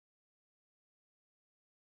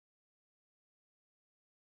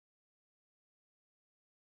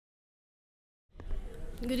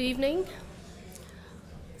Good evening.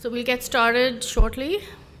 So we'll get started shortly.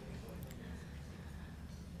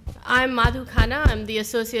 I'm Madhu Khanna. I'm the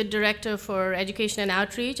Associate Director for Education and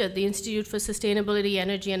Outreach at the Institute for Sustainability,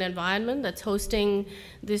 Energy and Environment that's hosting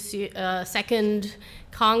this second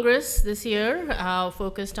Congress this year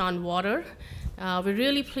focused on water. We're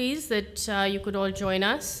really pleased that you could all join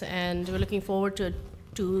us, and we're looking forward to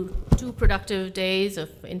two productive days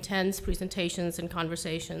of intense presentations and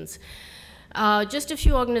conversations. Just a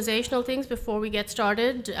few organizational things before we get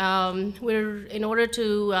started. In order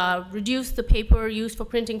to reduce the paper used for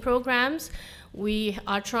printing programs, we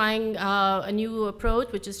are trying a new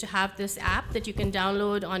approach, which is to have this app that you can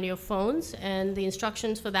download on your phones, and the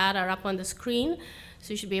instructions for that are up on the screen.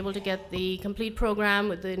 So you should be able to get the complete program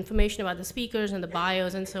with the information about the speakers and the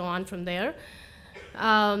bios and so on from there.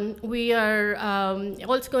 We are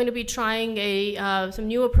also going to be trying some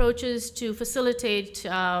new approaches to facilitate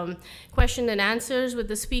question and answers with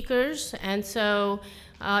the speakers. And so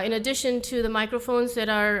in addition to the microphones that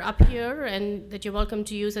are up here and that you're welcome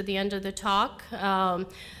to use at the end of the talk,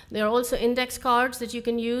 there are also index cards that you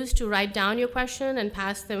can use to write down your question and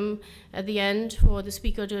pass them at the end for the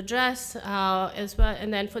speaker to address as well.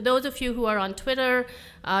 And then for those of you who are on Twitter,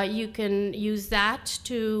 you can use that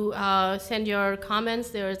to send your comments.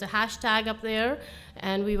 There is a hashtag up there,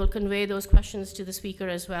 and we will convey those questions to the speaker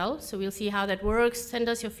as well. So we'll see how that works. Send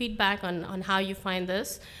us your feedback on how you find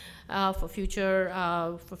this for future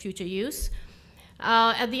use.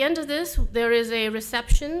 At the end of this, there is a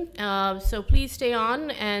reception, so please stay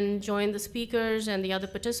on and join the speakers and the other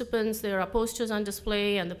participants. There are posters on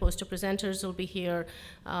display, and the poster presenters will be here,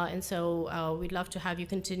 and so we'd love to have you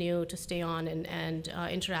continue to stay on and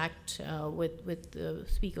interact with the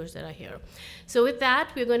speakers that are here. So with that,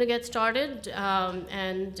 we're going to get started,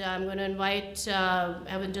 and I'm going to invite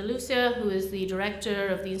Evan DeLucia, who is the Director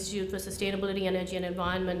of the Institute for Sustainability, Energy and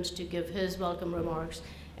Environment, to give his welcome remarks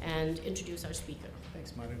and introduce our speaker.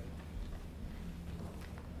 Thanks, Madhu.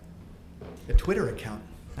 A Twitter account.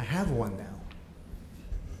 I have one now.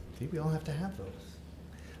 See, we all have to have those.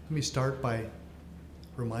 Let me start by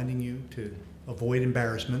reminding you to avoid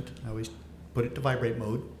embarrassment. I always put it to vibrate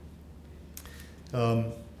mode.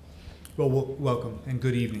 Welcome and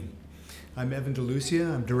good evening. I'm Evan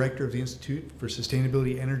DeLucia. I'm Director of the Institute for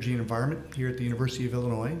Sustainability, Energy and Environment here at the University of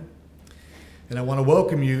Illinois. And I want to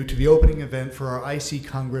welcome you to the opening event for our iSEE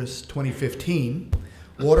Congress 2015,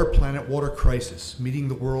 Water, Planet, Water Crisis, Meeting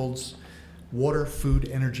the World's Water, Food,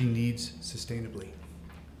 Energy Needs Sustainably.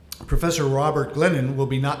 Professor Robert Glennon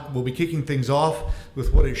will be kicking things off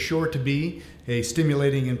with what is sure to be a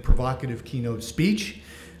stimulating and provocative keynote speech.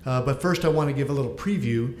 But first I want to give a little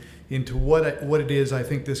preview into what it is I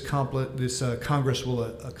think this Congress will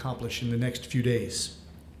accomplish in the next few days.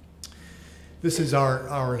 This is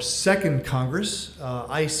our second Congress.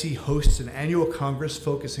 iSEE hosts an annual Congress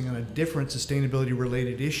focusing on a different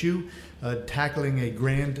sustainability-related issue, tackling a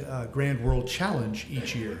grand world challenge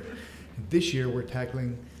each year. And this year, we're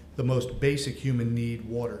tackling the most basic human need,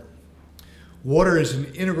 water. Water is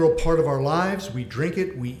an integral part of our lives. We drink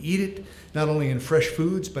it, we eat it, not only in fresh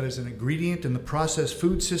foods, but as an ingredient in the processed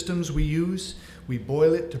food systems we use. We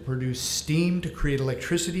boil it to produce steam to create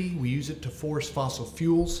electricity. We use it to force fossil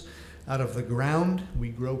fuels out of the ground. We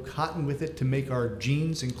grow cotton with it to make our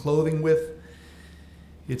jeans and clothing with.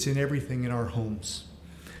 It's in everything in our homes.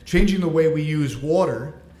 Changing the way we use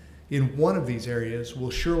water in one of these areas will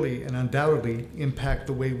surely and undoubtedly impact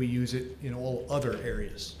the way we use it in all other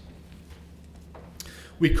areas.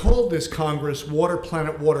 We called this Congress Water,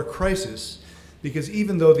 Planet, Water Crisis because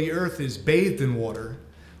even though the Earth is bathed in water,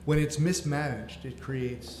 when it's mismanaged, it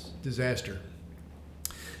creates disaster.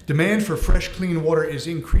 Demand for fresh, clean water is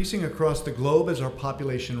increasing across the globe as our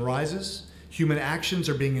population rises. Human actions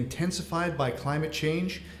are being intensified by climate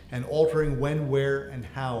change and altering when, where, and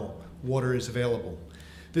how water is available.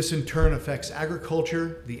 This in turn affects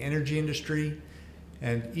agriculture, the energy industry,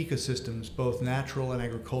 and ecosystems, both natural and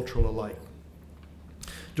agricultural alike.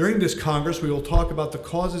 During this Congress, we will talk about the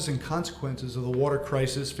causes and consequences of the water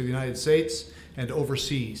crisis for the United States and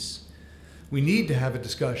overseas. We need to have a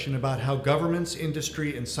discussion about how governments,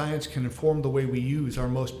 industry, and science can inform the way we use our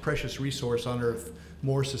most precious resource on Earth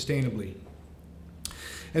more sustainably.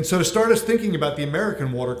 And so to start us thinking about the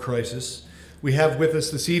American water crisis, we have with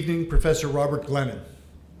us this evening Professor Robert Glennon.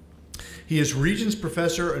 He is Regents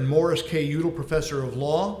Professor and Morris K. Udall Professor of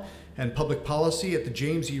Law and Public Policy at the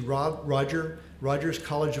James E. Rogers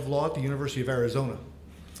College of Law at the University of Arizona.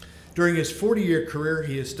 During his 40-year career,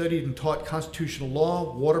 he has studied and taught constitutional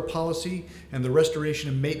law, water policy, and the restoration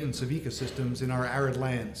and maintenance of ecosystems in our arid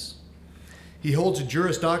lands. He holds a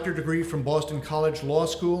Juris Doctor degree from Boston College Law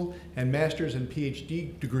School and master's and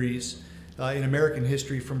PhD degrees in American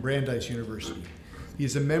history from Brandeis University. He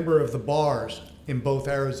is a member of the bars in both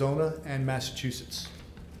Arizona and Massachusetts.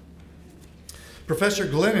 Professor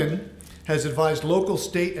Glennon has advised local,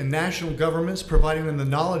 state, and national governments, providing them the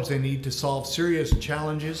knowledge they need to solve serious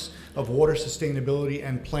challenges of water sustainability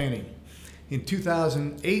and planning. In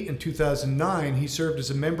 2008 and 2009, he served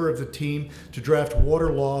as a member of the team to draft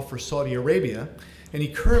water law for Saudi Arabia, and he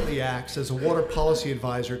currently acts as a water policy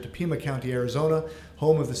advisor to Pima County, Arizona,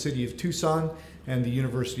 home of the city of Tucson and the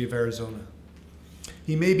University of Arizona.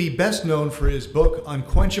 He may be best known for his book,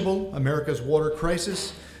 Unquenchable, America's Water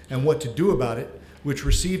Crisis and What to Do About It, which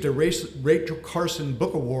received a Rachel Carson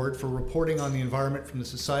Book Award for reporting on the environment from the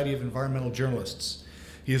Society of Environmental Journalists.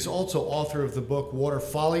 He is also author of the book, Water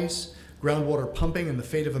Follies, Groundwater Pumping and the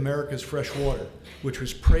Fate of America's Fresh Water, which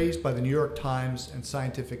was praised by the New York Times and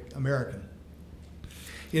Scientific American.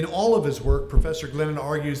 In all of his work, Professor Glennon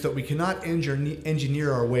argues that we cannot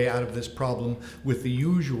engineer our way out of this problem with the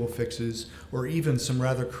usual fixes or even some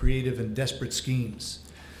rather creative and desperate schemes.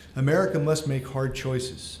 America must make hard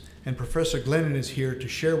choices, and Professor Glennon is here to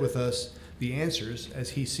share with us the answers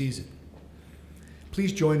as he sees it.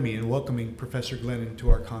 Please join me in welcoming Professor Glennon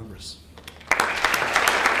to our Congress.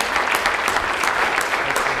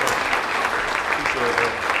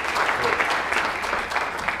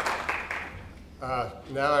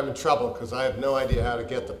 Now I'm in trouble because I have no idea how to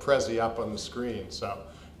get the Prezi up on the screen. So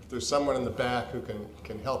if there's someone in the back who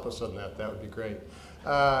can help us on that, that would be great.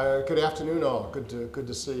 Good afternoon, all. Good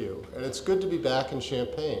to see you. And it's good to be back in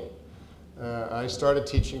Champaign. I started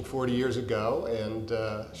teaching 40 years ago,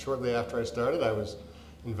 and shortly after I started, I was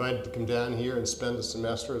invited to come down here and spend a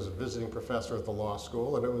semester as a visiting professor at the law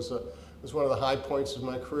school, and it was one of the high points of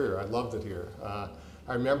my career. I loved it here.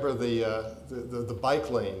 I remember the bike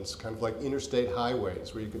lanes, kind of like interstate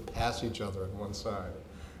highways, where you could pass each other on one side.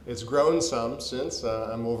 It's grown some since.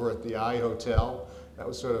 I'm over at the I Hotel. That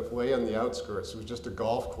was sort of way on the outskirts. It was just a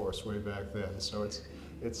golf course way back then. So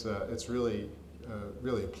it's really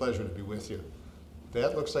a pleasure to be with you.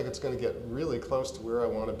 That looks like it's going to get really close to where I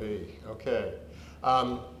want to be. Okay.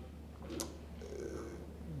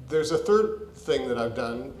 There's a third thing that I've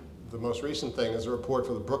done. The most recent thing is a report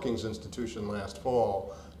for the Brookings Institution last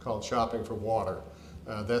fall called Shopping for Water.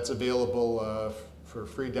 That's available for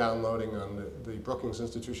free downloading on the Brookings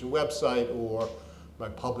Institution website, or my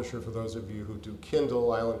publisher, for those of you who do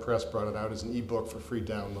Kindle, Island Press, brought it out as an ebook for free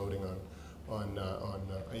downloading on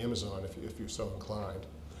Amazon if you're so inclined.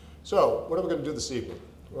 So what are we going to do this evening?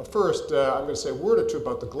 Well, first, I'm going to say a word or two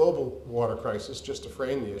about the global water crisis, just to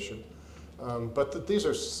frame the issue. But these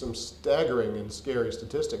are some staggering and scary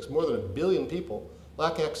statistics. More than 1 billion people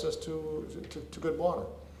lack access to good water.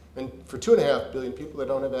 And for 2.5 billion people, they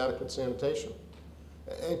don't have adequate sanitation.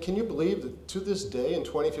 And can you believe that to this day, in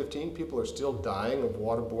 2015, people are still dying of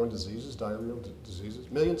waterborne diseases, diarrheal diseases?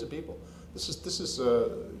 Millions of people. This is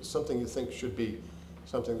something you think should be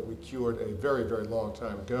something that we cured a very, very long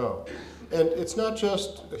time ago. And it's not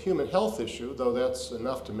just a human health issue, though that's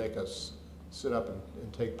enough to make us sit up and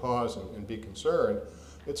take pause and be concerned.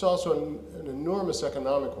 It's also an enormous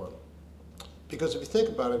economic one. Because if you think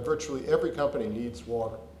about it, virtually every company needs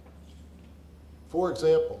water. For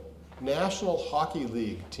example, National Hockey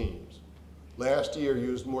League teams last year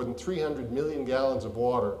used more than 300 million gallons of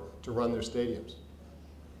water to run their stadiums.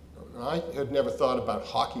 I had never thought about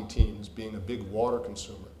hockey teams being a big water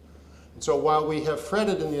consumer. And so while we have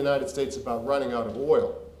fretted in the United States about running out of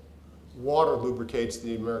oil, water lubricates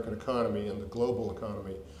the American economy and the global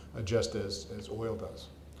economy just as oil does.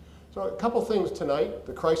 So a couple things tonight.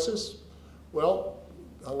 The crisis, well,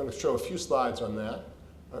 I'm going to show a few slides on that.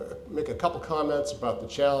 Make a couple comments about the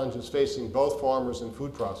challenges facing both farmers and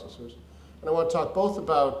food processors. And I want to talk both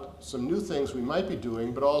about some new things we might be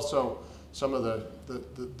doing, but also some of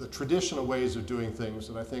the traditional ways of doing things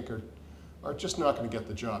that I think are just not going to get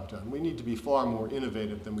the job done. We need to be far more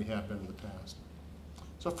innovative than we have been in the past.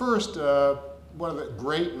 So first, one of the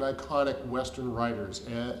great and iconic Western writers,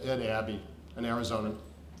 Ed Abbey, an Arizonan,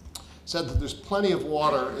 said that there's plenty of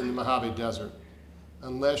water in the Mojave Desert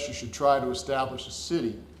unless you should try to establish a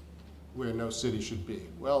city where no city should be.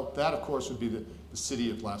 Well, that, of course, would be the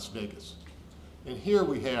city of Las Vegas. And here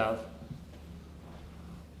we have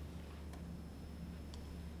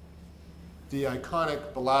the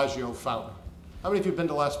iconic Bellagio fountain. How many of you have been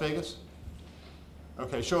to Las Vegas?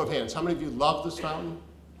 Okay, show of hands. How many of you love this fountain?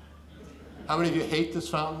 How many of you hate this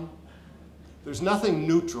fountain? There's nothing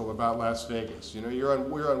neutral about Las Vegas. You know,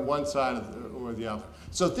 we're on one side or the other.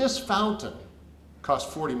 So this fountain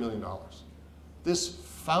cost $40 million. This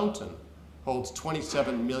fountain holds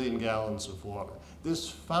 27 million gallons of water. This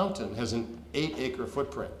fountain has an 8-acre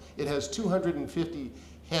footprint. It has 250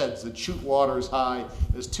 heads that shoot water as high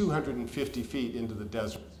as 250 feet into the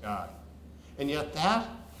desert sky. And yet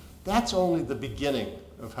that's only the beginning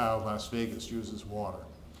of how Las Vegas uses water.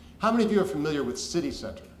 How many of you are familiar with City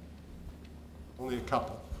Center? Only a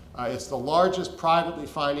couple. It's the largest privately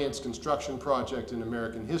financed construction project in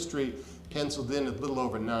American history, penciled in at a little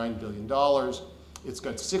over $9 billion. It's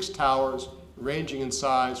got 6 towers, ranging in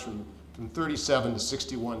size from 37 to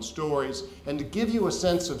 61 stories. And to give you a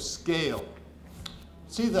sense of scale,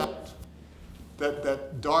 see that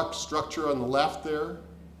dark structure on the left there?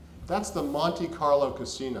 That's the Monte Carlo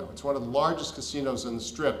Casino. It's one of the largest casinos on the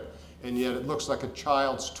Strip, and yet it looks like a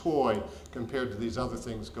child's toy compared to these other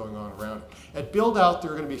things going on around it. At build-out,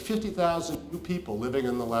 there are going to be 50,000 new people living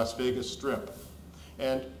in the Las Vegas Strip.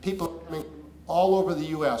 And people are coming all over the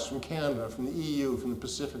US, from Canada, from the EU, from the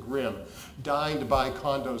Pacific Rim, dying to buy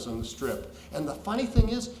condos on the Strip. And the funny thing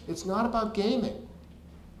is, it's not about gaming.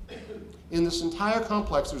 In this entire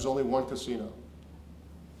complex, there's only one casino.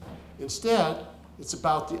 Instead, it's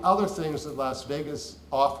about the other things that Las Vegas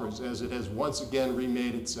offers as it has once again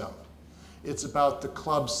remade itself. It's about the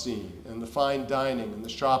club scene and the fine dining and the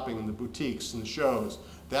shopping and the boutiques and the shows.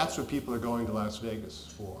 That's what people are going to Las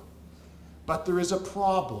Vegas for. But there is a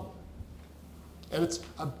problem. And it's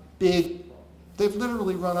a big, they've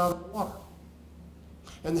literally run out of water.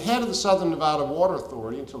 And the head of the Southern Nevada Water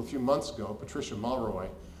Authority, until a few months ago, Patricia Mulroy,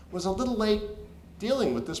 was a little late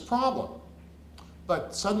dealing with this problem.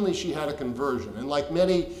 But suddenly she had a conversion. And like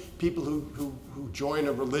many people who join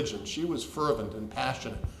a religion, she was fervent and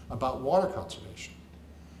passionate about water conservation.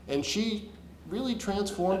 And she really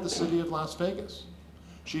transformed the city of Las Vegas.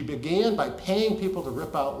 She began by paying people to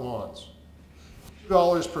rip out lawns,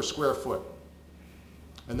 $2 per square foot.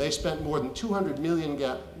 And they spent more than $200 million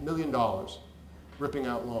ripping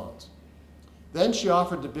out lawns. Then she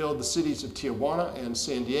offered to build the cities of Tijuana and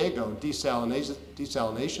San Diego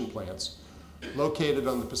desalination plants located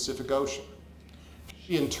on the Pacific Ocean.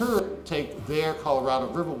 She in turn take their Colorado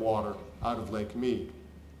River water out of Lake Mead.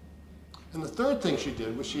 And the third thing she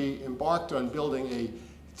did was she embarked on building a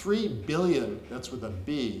 $3 billion, that's with a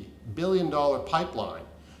B, billion-dollar pipeline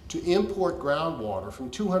to import groundwater from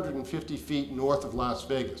 250 feet north of Las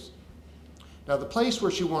Vegas. Now, the place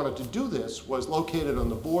where she wanted to do this was located on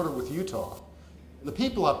the border with Utah. The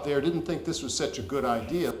people up there didn't think this was such a good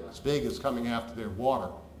idea, Las Vegas coming after their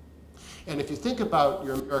water. And if you think about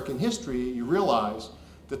your American history, you realize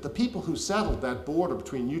that the people who settled that border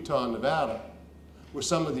between Utah and Nevada were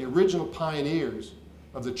some of the original pioneers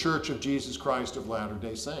of the Church of Jesus Christ of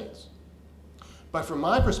Latter-day Saints. But from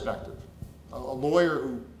my perspective, a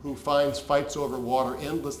lawyer who finds fights over water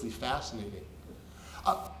endlessly fascinating,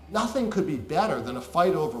 nothing could be better than a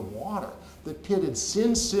fight over water that pitted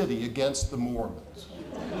Sin City against the Mormons.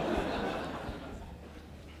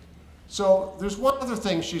 So there's one other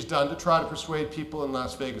thing she's done to try to persuade people in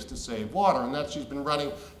Las Vegas to save water, and that's she's been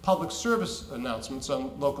running public service announcements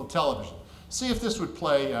on local television. See if this would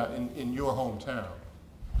play in your hometown.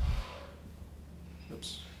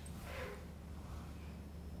 Oops.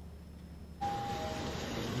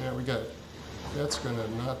 Yeah, we got it. That's going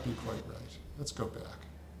to not be quite right. Let's go back.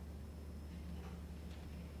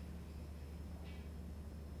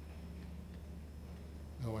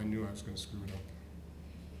 Oh, I knew I was going to screw it up.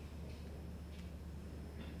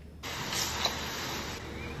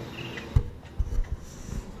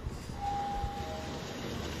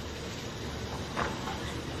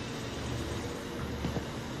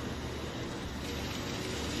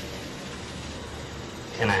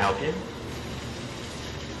 Can I help you?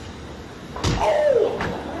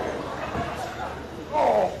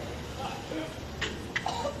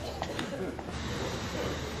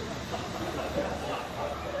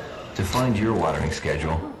 To find your watering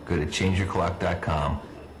schedule, go to changeyourclock.com.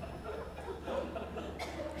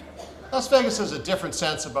 Las Vegas has a different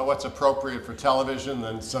sense about what's appropriate for television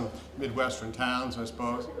than some Midwestern towns, I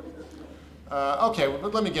suppose. Okay,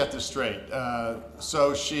 but let me get this straight.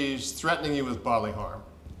 So she's threatening you with bodily harm.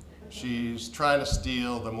 She's trying to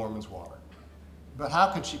steal the Mormons' water. But how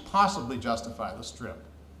could she possibly justify the Strip,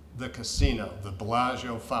 the casino, the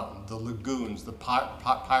Bellagio fountain, the lagoons, the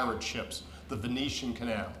pirate ships, the Venetian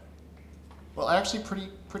Canal? Well, actually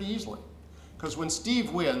pretty easily. Because when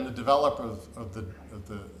Steve Wynn, the developer of the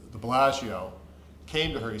Bellagio,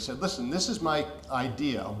 came to her, he said, listen, this is my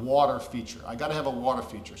idea, a water feature. I got to have a water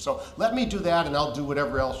feature. So let me do that and I'll do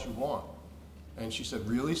whatever else you want. And she said,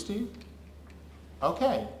 really, Steve?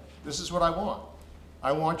 Okay, this is what I want.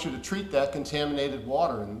 I want you to treat that contaminated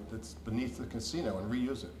water that's beneath the casino and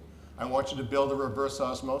reuse it. I want you to build a reverse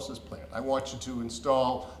osmosis plant. I want you to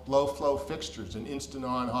install low-flow fixtures and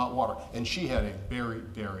instant-on hot water. And she had a very,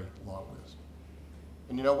 very long list.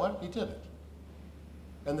 And you know what? He did it.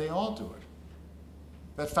 And they all do it.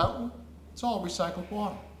 That fountain, it's all recycled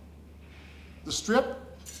water. The Strip,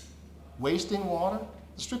 wasting water,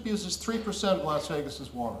 the Strip uses 3% of Las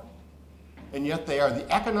Vegas's water. And yet they are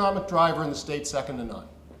the economic driver in the state, second to none.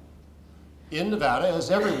 In Nevada,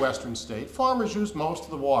 as every western state, farmers use most of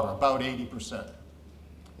the water, about 80%.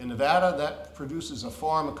 In Nevada, that produces a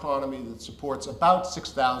farm economy that supports about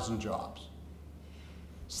 6,000 jobs.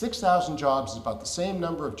 6,000 jobs is about the same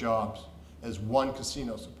number of jobs as one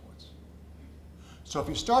casino supports. So if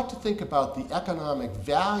you start to think about the economic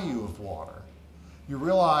value of water, you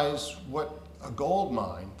realize what a gold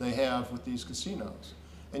mine they have with these casinos.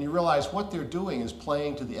 And you realize what they're doing is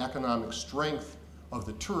playing to the economic strength of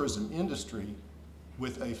the tourism industry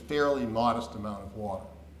with a fairly modest amount of water.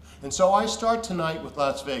 And so I start tonight with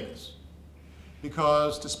Las Vegas,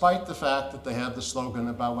 because despite the fact that they have the slogan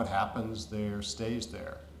about what happens there stays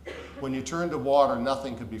there, when you turn to water,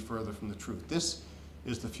 nothing could be further from the truth. This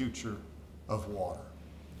is the future of water.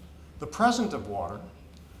 The present of water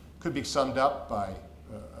could be summed up by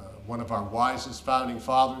one of our wisest founding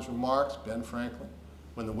fathers' remarks, Ben Franklin.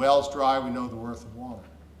 When the well's dry, we know the worth of water.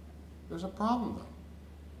 There's a problem, though.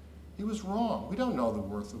 He was wrong. We don't know the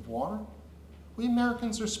worth of water. We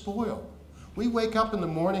Americans are spoiled. We wake up in the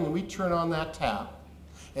morning and we turn on that tap,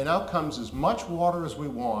 and out comes as much water as we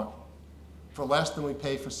want for less than we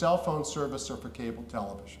pay for cell phone service or for cable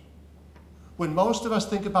television. When most of us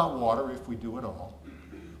think about water, if we do at all,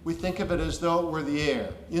 we think of it as though it were the air,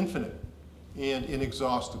 infinite and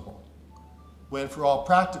inexhaustible, when for all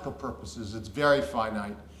practical purposes, it's very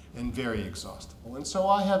finite and very exhaustible. And so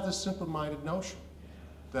I have this simple-minded notion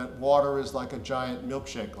that water is like a giant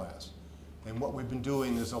milkshake glass. And what we've been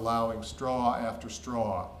doing is allowing straw after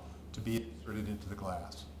straw to be inserted into the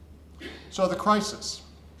glass. So the crisis.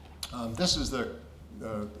 This is the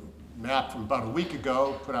map from about a week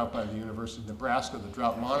ago, put out by the University of Nebraska, the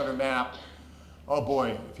drought monitor map. Oh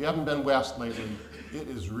boy, if you haven't been west lately, it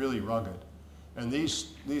is really rugged. And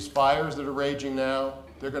these fires that are raging now,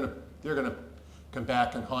 they're gonna come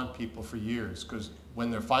back and haunt people for years, because when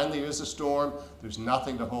there finally is a storm, there's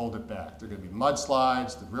nothing to hold it back. There are going to be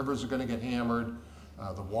mudslides, the rivers are going to get hammered,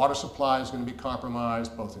 the water supply is going to be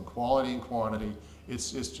compromised, both in quality and quantity.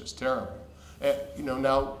 It's just terrible. You know,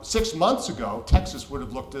 now 6 months ago, Texas would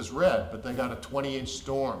have looked as red, but they got a 20-inch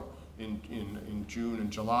storm in June and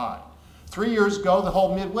July. 3 years ago, the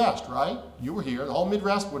whole Midwest, right? You were here. The whole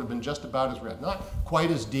Midwest would have been just about as red. Not quite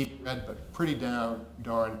as deep red, but pretty darn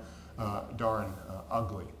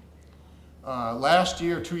ugly. Last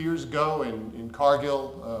year, 2 years ago, in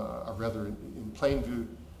Cargill, or rather in Plainview,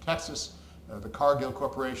 Texas, the Cargill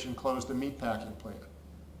Corporation closed a meatpacking plant.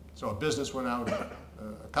 So a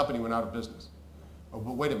company went out of business. Oh,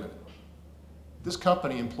 but wait a minute. This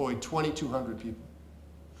company employed 2,200 people.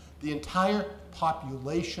 The entire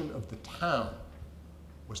population of the town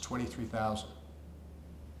was 23,000.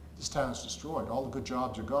 This town is destroyed. All the good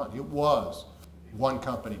jobs are gone. It was one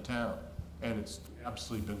company town, and it's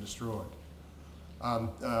absolutely been destroyed.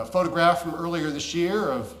 A photograph from earlier this year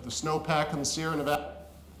of the snowpack in the Sierra Nevada.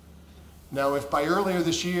 Now, if by earlier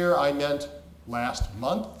this year I meant last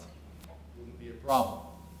month, it wouldn't be a problem.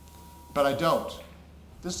 But I don't.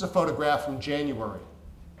 This is a photograph from January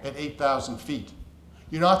at 8,000 feet.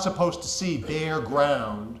 You're not supposed to see bare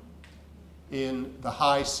ground in the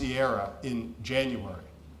high Sierra in January.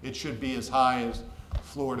 It should be as high as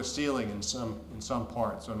floor to ceiling in some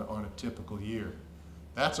parts on a typical year.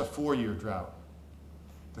 That's a 4-year drought.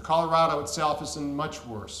 The Colorado itself is in much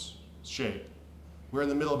worse shape. We're in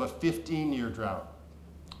the middle of a 15-year drought.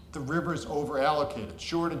 The river's over-allocated.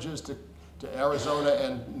 Shortages to Arizona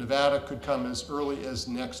and Nevada could come as early as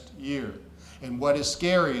next year. And what is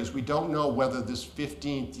scary is we don't know whether this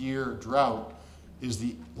 15th year drought is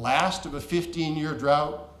the last of a 15-year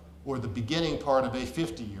drought or the beginning part of a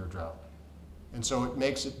 50-year drought. And so it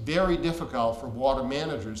makes it very difficult for water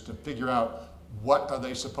managers to figure out what are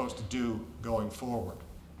they supposed to do going forward.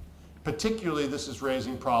 Particularly, this is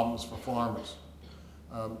raising problems for farmers.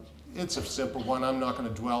 It's a simple one. I'm not going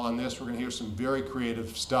to dwell on this. We're going to hear some very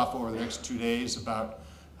creative stuff over the next 2 days about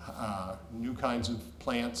new kinds of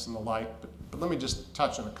plants and the like. But let me just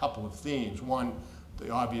touch on a couple of themes. One, the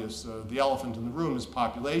obvious, the elephant in the room is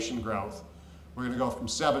population growth. We're going to go from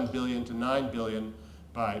 7 billion to 9 billion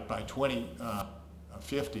by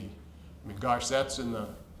 2050. I mean, gosh, that's in the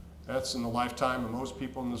lifetime of most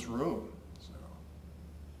people in this room. So,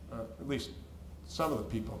 at least some of the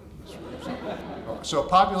people in this room. So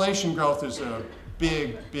population growth is a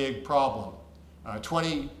big, big problem.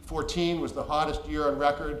 2014 was the hottest year on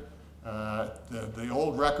record. The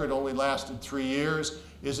old record only lasted 3 years.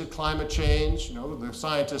 Is it climate change? You know, the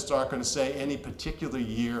scientists aren't going to say any particular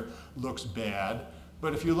year looks bad.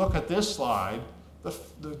 But if you look at this slide,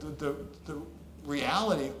 the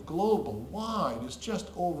reality global-wide is just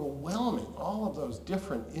overwhelming, all of those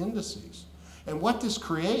different indices. And what this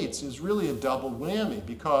creates is really a double whammy,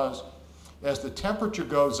 because as the temperature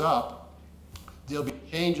goes up, there'll be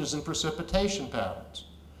changes in precipitation patterns.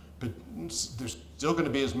 But there's still going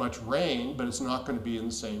to be as much rain, but it's not going to be in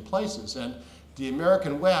the same places. And the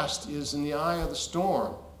American West is in the eye of the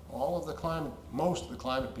storm. All of the climate, most of the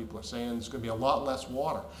climate people are saying there's going to be a lot less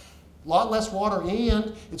water. A lot less water,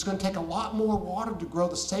 and it's going to take a lot more water to grow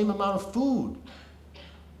the same amount of food,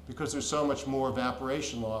 because there's so much more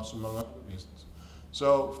evaporation loss, among other reasons.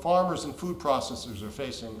 So farmers and food processors are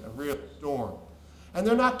facing a real storm. And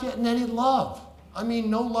they're not getting any love. I mean,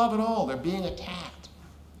 no love at all. They're being attacked.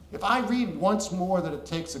 If I read once more that it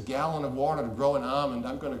takes a gallon of water to grow an almond,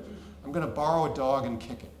 I'm going to borrow a dog and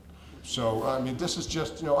kick it. So, I mean, this is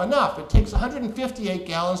just, enough. It takes 158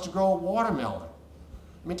 gallons to grow a watermelon.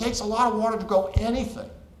 I mean, it takes a lot of water to grow anything.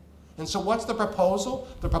 And so what's the proposal?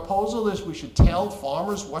 The proposal is we should tell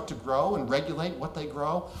farmers what to grow and regulate what they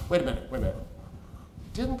grow. Wait a minute.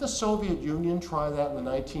 Didn't the Soviet Union try that in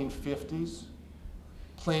the 1950s?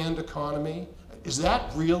 Planned economy? Is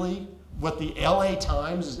that really what the LA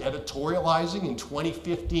Times is editorializing in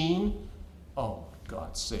 2015? Oh,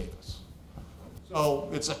 God save us. So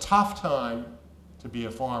it's a tough time to be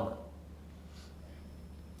a farmer.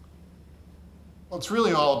 Well, it's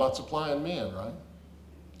really all about supply and demand, right?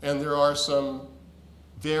 And there are some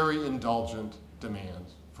very indulgent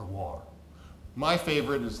demands for water. My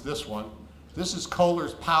favorite is this one. This is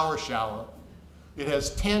Kohler's power shower. It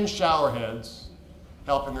has 10 shower heads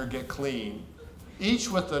helping her get clean,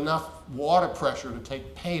 each with enough water pressure to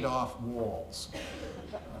take paint off walls.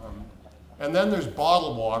 And then there's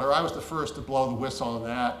bottled water. I was the first to blow the whistle on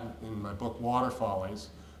that in my book, Water Follies.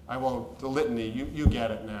 I won't, the litany, you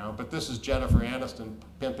get it now, but this is Jennifer Aniston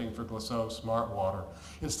pimping for Glissot Smart Water.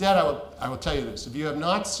 Instead, I will tell you this. If you have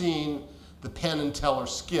not seen the Penn and Teller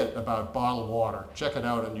skit about bottled water, check it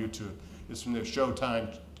out on YouTube. It's from their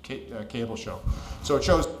Showtime cable show. So it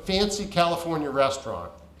shows fancy California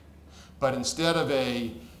restaurant, but instead of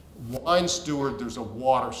a wine steward, there's a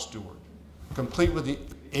water steward, complete with the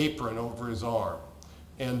apron over his arm,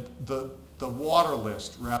 and the water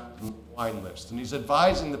list rather than the wine list. And he's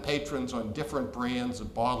advising the patrons on different brands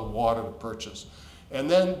of bottled water to purchase. And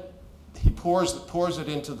then he pours it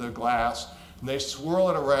into the glass, and they swirl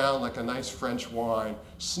it around like a nice French wine,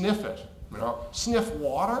 sniff it, sniff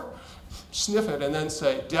water, sniff it, and then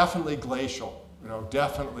say, definitely glacial,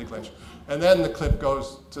 definitely glacial. And then the clip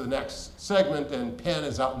goes to the next segment, and Penn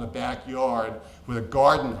is out in the backyard with a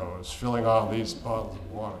garden hose filling all these bottles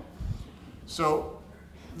of water. So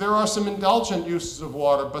there are some indulgent uses of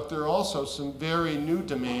water, but there are also some very new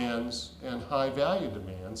demands and high-value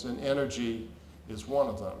demands, and energy is one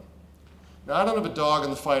of them. Now, I don't have a dog in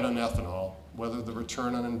the fight on ethanol, whether the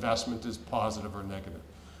return on investment is positive or negative.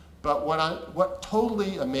 But what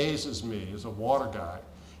totally amazes me as a water guy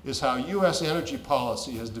is how U.S. energy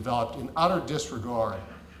policy has developed in utter disregard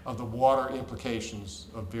of the water implications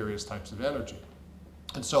of various types of energy.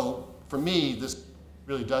 And so, for me, this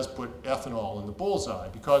really does put ethanol in the bullseye,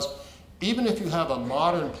 because even if you have a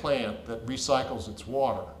modern plant that recycles its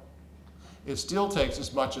water, it still takes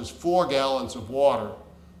as much as 4 gallons of water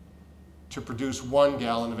to produce 1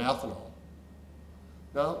 gallon of ethanol.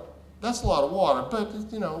 Now, that's a lot of water, but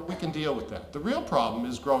we can deal with that. The real problem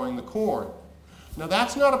is growing the corn. Now,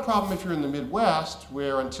 that's not a problem if you're in the Midwest,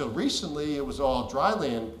 where until recently it was all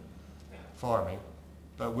dryland farming,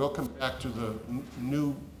 but we'll come back to the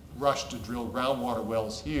new rush to drill groundwater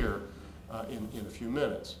wells here in a few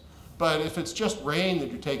minutes. But if it's just rain that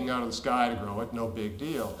you're taking out of the sky to grow it, no big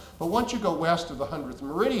deal. But once you go west of the 100th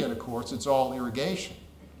meridian, of course, it's all irrigation.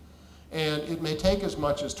 And it may take as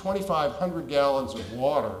much as 2,500 gallons of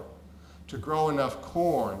water to grow enough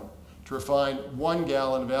corn to refine 1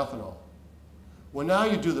 gallon of ethanol. Well, now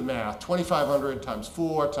you do the math, 2,500 times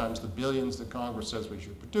 4 times the billions that Congress says we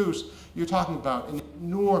should produce, you're talking about an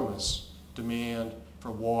enormous demand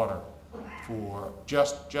for water, for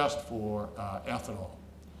just for ethanol.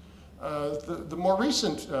 The more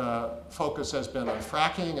recent focus has been on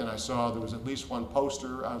fracking, and I saw there was at least one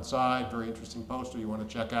poster outside, very interesting poster you want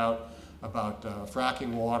to check out about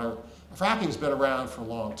fracking water. Fracking's been around for a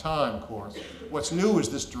long time, of course. What's new is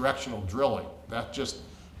this directional drilling. That just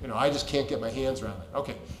You know, I just can't get my hands around that.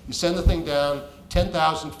 Okay, you send the thing down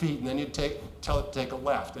 10,000 feet, and then you tell it to take a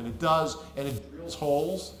left, and it does, and it drills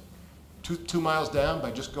holes 2 miles down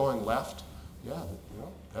by just going left. Yeah, you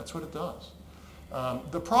know, that's what it does.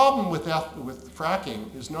 The problem with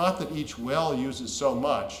fracking is not that each well uses so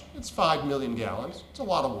much. It's 5 million gallons. It's a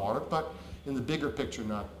lot of water, but in the bigger picture,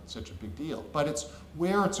 not such a big deal. But it's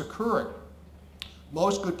where it's occurring.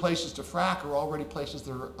 Most good places to frack are already places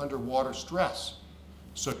that are under water stress.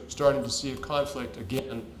 So you're starting to see a conflict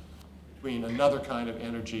again between another kind of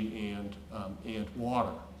energy and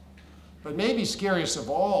water. But maybe scariest of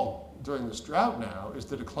all during this drought now is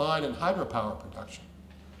the decline in hydropower production.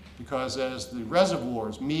 Because as the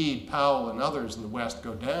reservoirs, Meade, Powell, and others in the West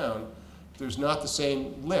go down, there's not the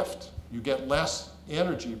same lift. You get less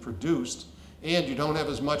energy produced, and you don't have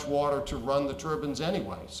as much water to run the turbines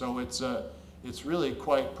anyway. So it's really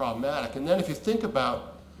quite problematic. And then if you think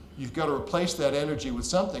about, you've got to replace that energy with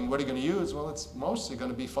something, what are you going to use? Well, it's mostly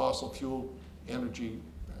going to be fossil fuel energy,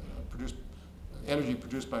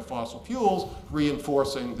 produced by fossil fuels,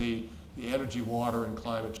 reinforcing the energy, water, and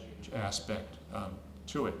climate change aspect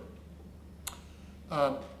to it.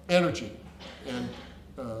 Energy. And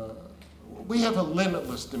we have a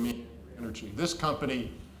limitless demand for energy. This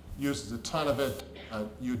company uses a ton of it.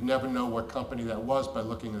 You'd never know what company that was by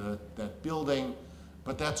looking at that building,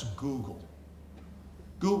 but that's Google.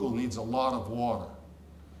 Google needs a lot of water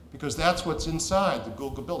because that's what's inside the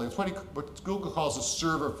Google building. It's what Google calls a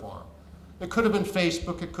server farm. It could have been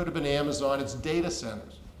Facebook, it could have been Amazon, it's data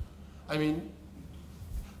centers. I mean,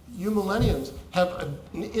 you millennials have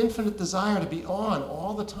an infinite desire to be on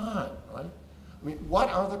all the time, right? I mean, what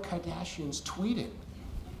are the Kardashians tweeting?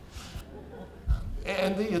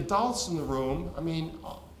 And the adults in the room, I mean,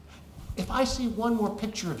 if I see one more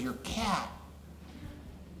picture of your cat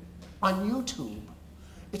on YouTube,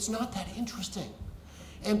 it's not that interesting.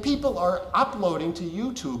 And people are uploading to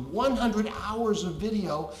YouTube 100 hours of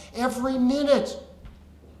video every minute.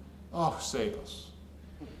 Oh, save us.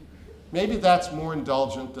 Maybe that's more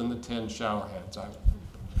indulgent than the 10 shower heads.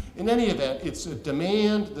 In any event, it's a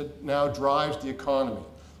demand that now drives the economy.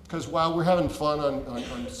 Because while we're having fun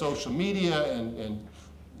on social media and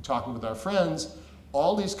talking with our friends,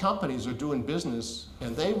 all these companies are doing business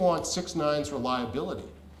and they want 6 nines reliability.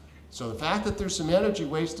 So the fact that there's some energy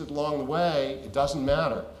wasted along the way, it doesn't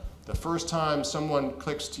matter. The first time someone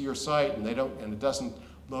clicks to your site and it doesn't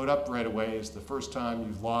load up right away is the first time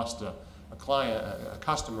you've lost a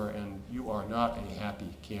customer, and you are not a happy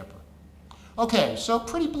camper. Okay, so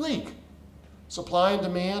pretty bleak. Supply and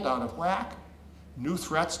demand out of whack. New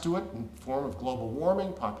threats to it in the form of global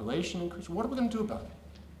warming, population increase. What are we going to do about it?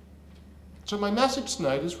 So my message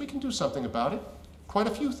tonight is we can do something about it. Quite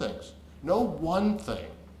a few things. No one thing,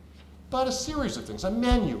 but a series of things. A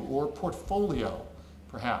menu or portfolio,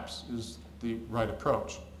 perhaps, is the right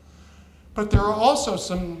approach. But there are also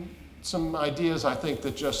some ideas, I think,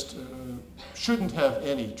 that just shouldn't have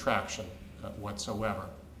any traction whatsoever.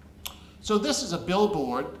 So this is a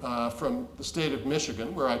billboard from the state of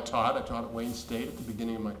Michigan, where I taught. I taught at Wayne State at the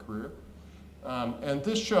beginning of my career. And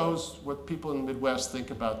this shows what people in the Midwest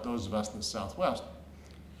think about those of us in the Southwest.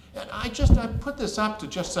 And I put this up to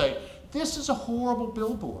just say, this is a horrible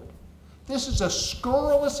billboard. This is a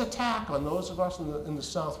scurrilous attack on those of us in the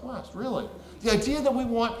Southwest, really. The idea that we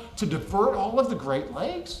want to divert all of the Great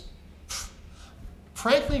Lakes?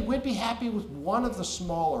 Frankly, we'd be happy with one of the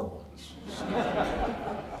smaller ones.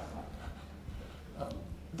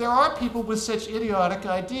 There are people with such idiotic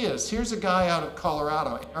ideas. Here's a guy out of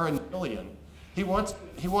Colorado, Aaron Millian. He wants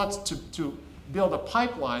to build a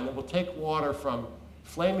pipeline that will take water from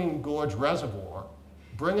Flaming Gorge Reservoir,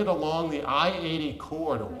 bring it along the I-80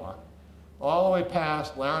 corridor, all the way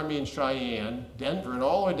past Laramie and Cheyenne, Denver, and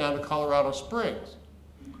all the way down to Colorado Springs.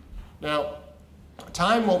 Now,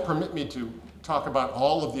 time won't permit me to talk about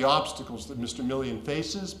all of the obstacles that Mr. Millian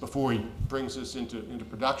faces before he brings this into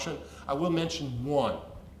production. I will mention one,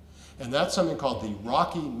 and that's something called the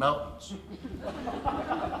Rocky Mountains.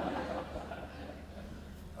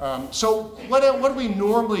 So what do we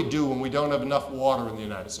normally do when we don't have enough water in the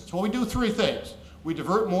United States? Well, we do 3 things. We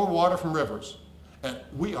divert more water from rivers, and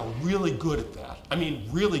we are really good at that. I mean,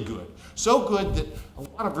 really good. So good that a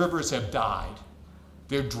lot of rivers have died.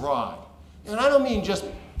 They're dry. And I don't mean just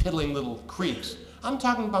piddling little creeks. I'm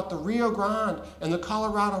talking about the Rio Grande and the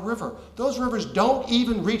Colorado River. Those rivers don't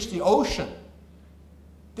even reach the ocean.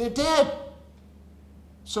 They're dead.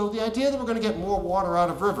 So the idea that we're going to get more water out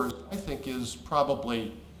of rivers, I think, is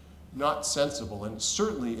probably not sensible, and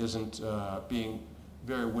certainly isn't being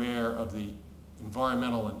very aware of the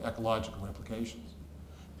environmental and ecological implications.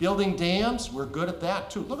 Building dams, we're good at that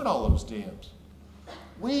too. Look at all those dams.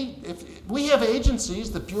 We have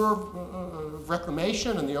agencies, the Bureau of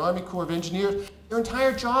Reclamation and the Army Corps of Engineers. Their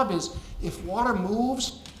entire job is, if water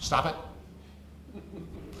moves, stop it.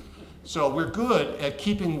 So we're good at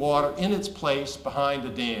keeping water in its place behind a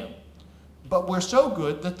dam. But we're so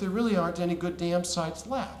good that there really aren't any good dam sites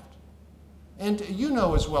left. And you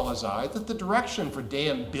know as well as I that the direction for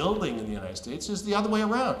dam building in the United States is the other way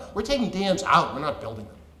around. We're taking dams out, we're not building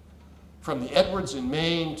them. From the Edwards in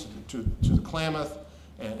Maine to the Klamath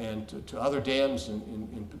and to other dams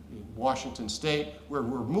in Washington State, where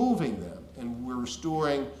we're moving them and we're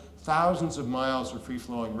restoring thousands of miles of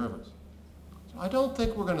free-flowing rivers. So I don't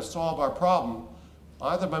think we're going to solve our problem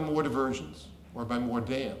either by more diversions or by more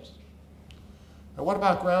dams. Now, what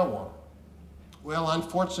about groundwater? Well,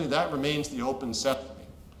 unfortunately, that remains the open sesame,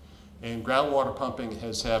 and groundwater pumping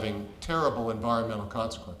is having terrible environmental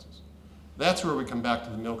consequences. That's where we come back to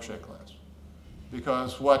the milkshake glass,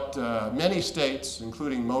 because what many states,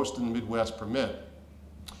 including most in the Midwest, permit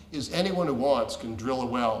is anyone who wants can drill a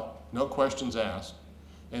well, no questions asked,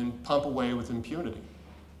 and pump away with impunity.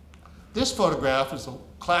 This photograph is a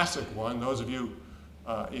classic one. Those of you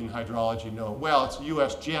in hydrology know it well. It's a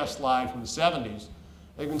USGS slide from the 70s.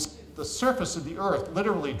 You can see the surface of the Earth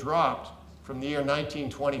literally dropped from the year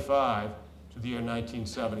 1925 to the year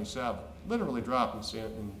 1977. Literally dropped in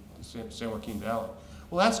San Joaquin Valley.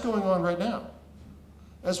 Well, that's going on right now.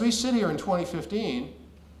 As we sit here in 2015,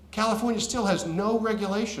 California still has no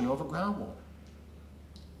regulation over groundwater.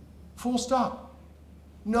 Full stop.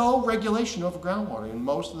 No regulation over groundwater in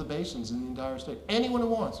most of the basins in the entire state. Anyone who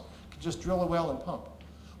wants can just drill a well and pump.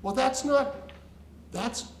 Well, that's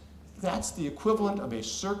the equivalent of a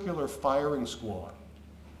circular firing squad.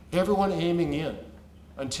 Everyone aiming in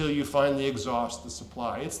until you finally exhaust the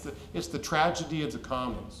supply. It's the tragedy of the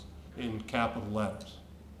commons in capital letters.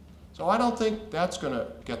 So I don't think that's going to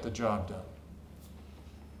get the job done.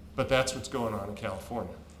 But that's what's going on in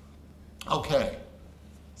California. Okay,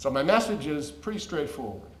 so my message is pretty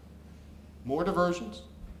straightforward. More diversions,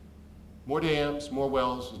 more dams, more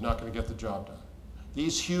wells is not going to get the job done.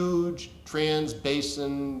 These huge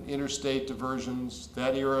trans-basin interstate diversions,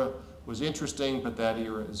 that era was interesting, but that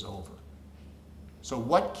era is over. So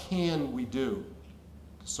what can we do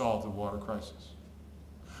to solve the water crisis?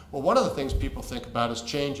 Well, one of the things people think about is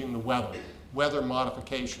changing the weather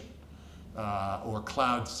modification, or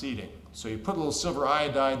cloud seeding. So you put a little silver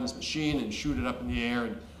iodide in this machine and shoot it up in the air,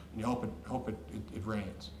 and you hope it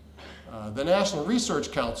rains. The National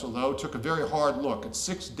Research Council, though, took a very hard look at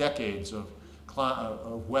 6 decades of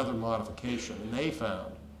weather modification, and they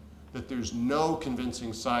found that there's no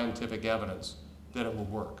convincing scientific evidence that it will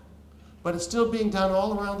work. But it's still being done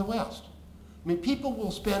all around the West. I mean, people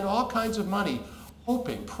will spend all kinds of money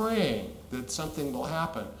hoping, praying that something will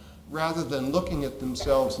happen, rather than looking at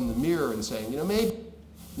themselves in the mirror and saying, you know,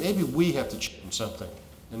 maybe we have to change something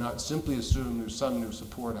and not simply assume there's some new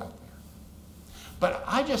support out there. But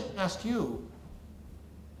I just ask you,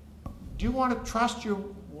 do you want to trust your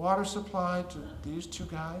water supply to these 2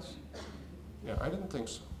 guys? Yeah, I didn't think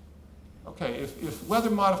so. Okay, if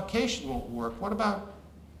weather modification won't work, what about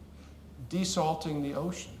desalting the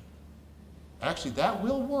ocean? Actually, that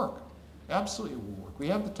will work. Absolutely will work. We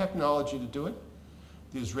have the technology to do it.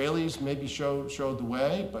 The Israelis maybe showed the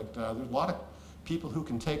way, but there's a lot of people who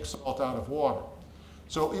can take salt out of water.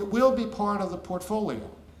 So it will be part of the portfolio,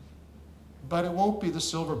 but it won't be the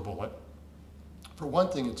silver bullet. For one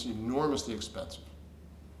thing, it's enormously expensive.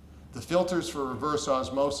 The filters for reverse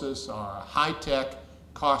osmosis are high-tech,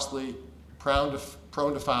 costly, prone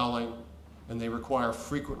to fouling, and they require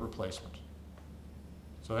frequent replacement.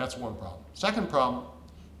 So that's one problem. Second problem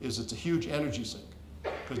is it's a huge energy sink,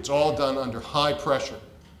 because it's all done under high pressure.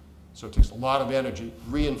 So it takes a lot of energy,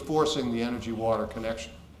 reinforcing the energy-water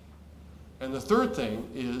connection. And the third thing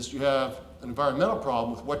is you have an environmental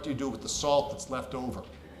problem with what do you do with the salt that's left over.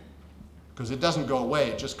 Because it doesn't go away,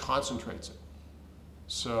 it just concentrates it.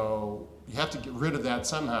 So you have to get rid of that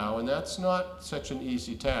somehow, and that's not such an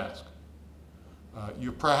easy task.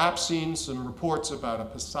 You've perhaps seen some reports about a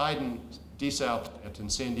Poseidon desal plant in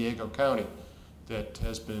San Diego County that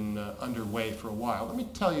has been underway for a while. Let me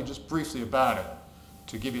tell you just briefly about it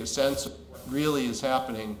to give you a sense of what really is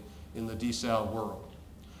happening in the desal world.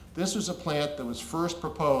 This was a plant that was first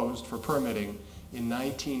proposed for permitting in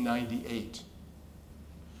 1998.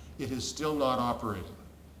 It is still not operating.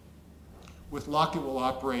 With luck, it will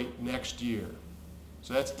operate next year.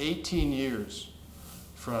 So that's 18 years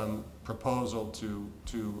from proposal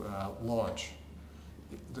to launch.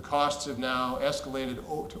 The costs have now escalated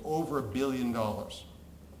to over $1 billion.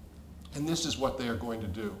 And this is what they are going to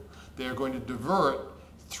do. They are going to divert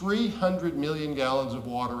 300 million gallons of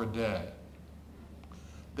water a day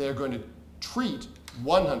they are going to treat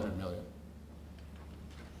 100 million.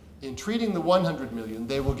 In treating the 100 million,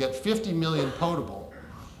 they will get 50 million potable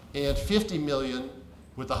and 50 million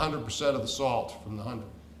with 100% of the salt from the 100.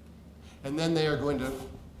 And then they are going to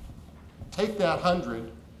take that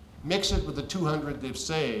 100, mix it with the 200 they've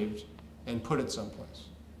saved, and put it someplace.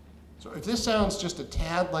 So if this sounds just a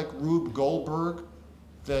tad like Rube Goldberg,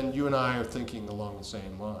 then you and I are thinking along the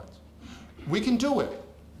same lines. We can do it,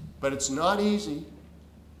 but it's not easy,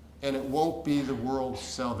 and it won't be the world's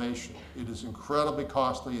salvation. It is incredibly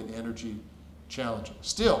costly and energy challenging.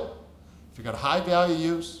 Still, if you've got high value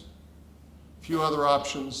use, a few other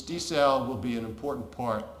options, desal will be an important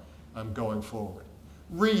part going forward.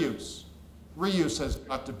 Reuse. Reuse has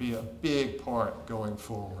got to be a big part going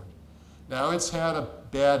forward. Now, it's had a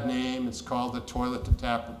bad name. It's called the toilet to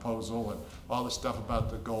tap proposal and all the stuff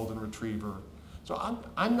about the golden retriever. So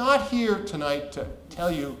I'm not here tonight to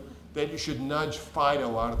tell you that you should nudge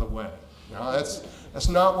Fido out of the way. You know, that's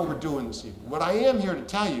not what we're doing this evening. What I am here to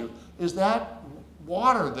tell you is that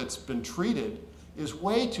water that's been treated is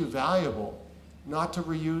way too valuable not to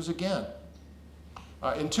reuse again.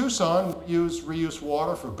 In Tucson, we use reuse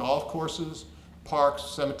water for golf courses, parks,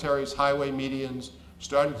 cemeteries, highway medians,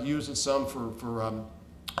 starting to use it some for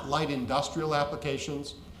light industrial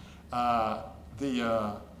applications.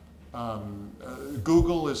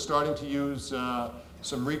 Google is starting to use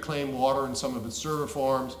some reclaimed water in some of its server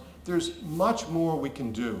farms. There's much more we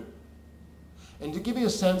can do. And to give you a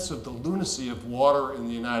sense of the lunacy of water in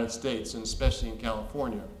the United States, and especially in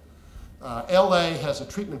California, LA has a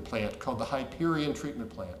treatment plant called the Hyperion Treatment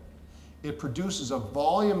Plant. It produces a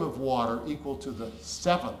volume of water equal to the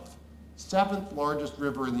seventh largest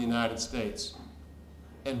river in the United States.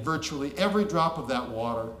 And virtually every drop of that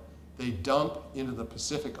water, they dump into the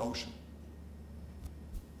Pacific Ocean.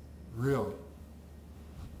 Really?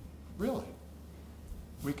 Really?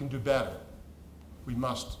 We can do better. We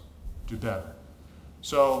must do better.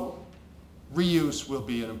 So reuse will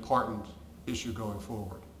be an important issue going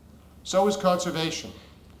forward. So is conservation.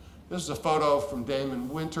 This is a photo from Damon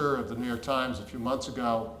Winter of the New York Times a few months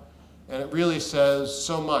ago, and it really says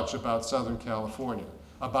so much about Southern California,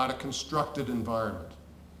 about a constructed environment.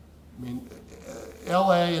 I mean,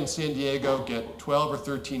 LA and San Diego get 12 or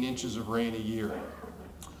 13 inches of rain a year.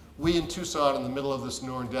 We in Tucson, in the middle of this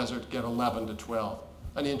northern desert, get 11 to 12,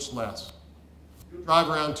 an inch less. Drive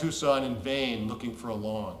around Tucson in vain looking for a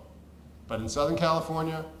lawn. But in Southern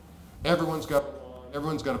California, everyone's got a lawn,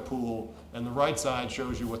 everyone's got a pool, and the right side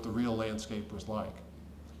shows you what the real landscape was like.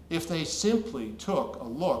 If they simply took a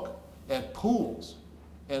look at pools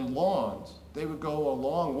and lawns, they would go a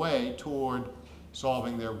long way toward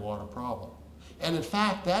solving their water problem. And in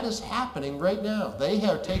fact, that is happening right now. They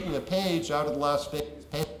are taking a page out of the Las Vegas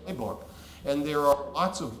playbook, and there are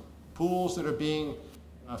lots of pools that are being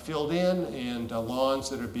filled in and lawns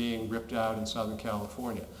that are being ripped out in Southern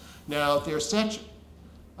California. Now, they're such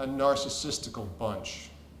a narcissistical bunch.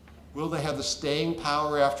 Will they have the staying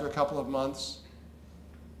power after a couple of months?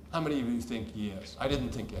 How many of you think yes? I didn't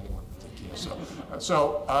think anyone would think yes.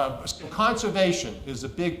 So conservation is a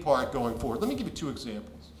big part going forward. Let me give you two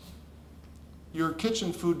examples. Your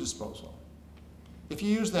kitchen food disposal. If you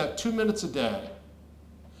use that 2 minutes a day,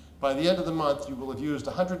 by the end of the month, you will have used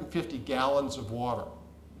 150 gallons of water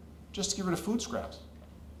just to get rid of food scraps.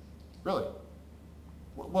 Really.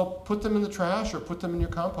 Well, put them in the trash or put them in your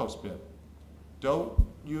compost bin. Don't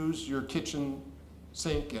use your kitchen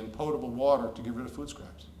sink and potable water to get rid of food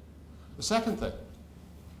scraps. The second thing,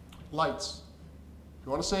 lights. If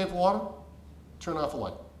you want to save water, turn off a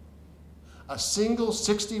light. A single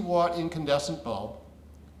 60-watt incandescent bulb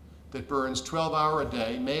that burns 12 hours a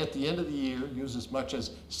day may, at the end of the year, use as much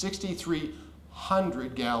as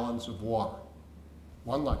 6,300 gallons of water.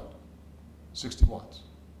 One light, 60 watts.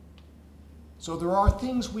 So there are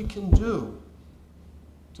things we can do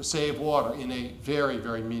to save water in a very,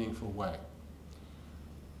 very meaningful way.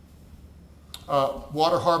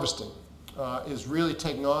 Water harvesting is really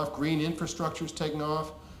taking off. Green infrastructure is taking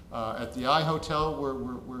off. At the iHotel, where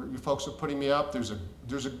you folks are putting me up, there's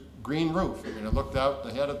a green roof. I mean, I looked out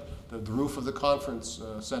the head of the roof of the conference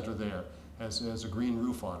center there has a green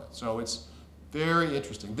roof on it. So it's very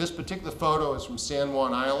interesting. This particular photo is from San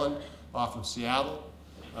Juan Island off of Seattle.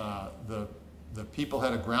 The people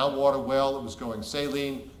had a groundwater well that was going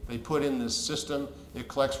saline. They put in this system. It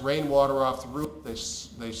collects rainwater off the roof.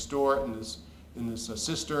 They store it in this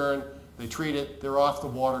cistern. They treat it. They're off the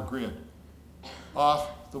water grid.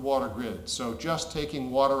 Off the water grid. So just taking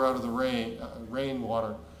water out of the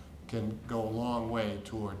rainwater can go a long way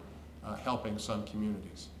toward helping some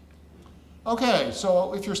communities. Okay,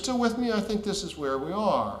 so if you're still with me, I think this is where we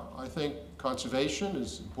are. I think conservation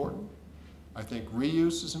is important. I think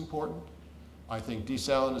reuse is important. I think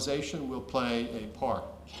desalinization will play a part.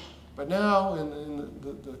 But now, in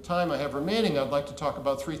the time I have remaining, I'd like to talk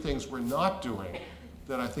about 3 things we're not doing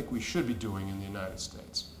that I think we should be doing in the United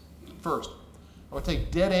States. First, I would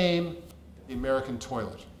take dead aim the American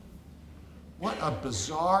toilet. What a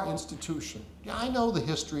bizarre institution. Yeah, I know the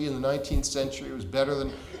history in the 19th century. It was better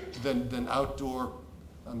than outdoor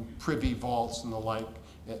privy vaults and the like.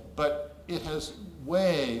 But it has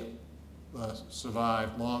way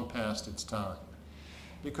survived long past its time.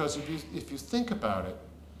 Because if you think about it,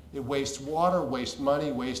 it wastes water, wastes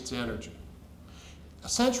money, wastes energy. A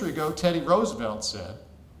century ago, Teddy Roosevelt said,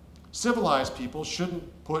 civilized people shouldn't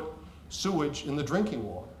put sewage in the drinking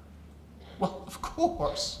water. Well, of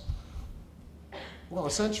course. Well,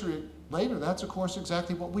 a century later, that's of course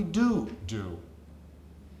exactly what we do.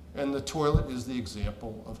 And the toilet is the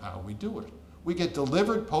example of how we do it. We get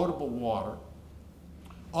delivered potable water.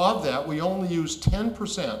 Of that, we only use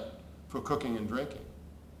 10% for cooking and drinking.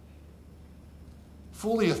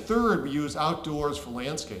 Fully a third we use outdoors for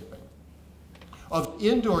landscaping. Of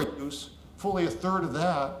indoor use, fully a third of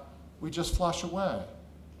that we just flush away.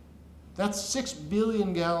 That's 6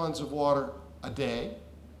 billion gallons of water a day,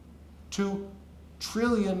 2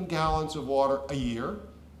 trillion gallons of water a year,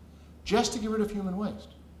 just to get rid of human waste.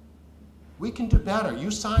 We can do better. You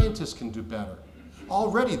scientists can do better.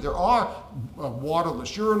 Already there are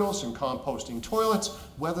waterless urinals and composting toilets.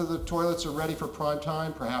 Whether the toilets are ready for prime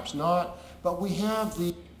time, perhaps not. But we have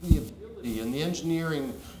the ability and the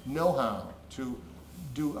engineering know-how to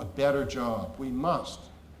do a better job. We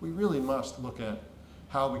really must look at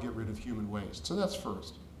how we get rid of human waste. So that's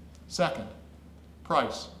first. Second,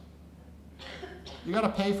 price. You got to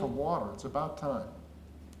pay for water. It's about time.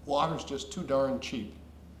 Water's just too darn cheap.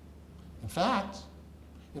 In fact,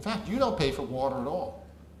 you don't pay for water at all.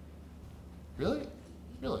 Really?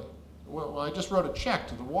 Really? Well, I just wrote a check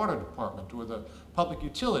to the water department or the public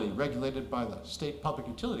utility regulated by the State Public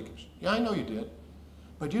Utility Commission. Yeah, I know you did.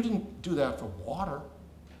 But you didn't do that for water.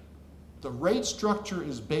 The rate structure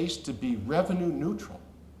is based to be revenue neutral.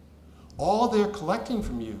 All they're collecting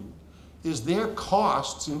from you is their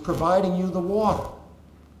costs in providing you the water.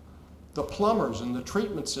 The plumbers and the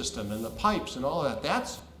treatment system and the pipes and all that,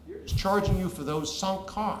 that's charging you for those sunk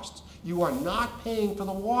costs. You are not paying for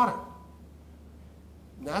the water.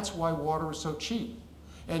 And that's why water is so cheap.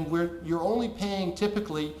 And you're only paying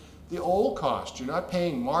typically the old cost. You're not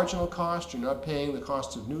paying marginal cost. You're not paying the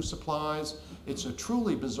cost of new supplies. It's a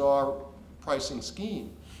truly bizarre pricing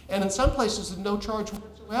scheme. And in some places, there's no charge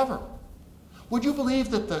whatsoever. Would you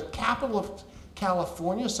believe that the capital of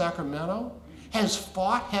California, Sacramento, has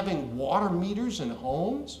fought having water meters in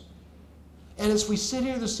homes? And as we sit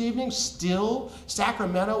here this evening, still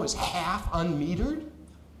Sacramento is half unmetered?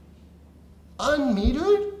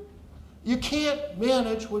 Unmetered? You can't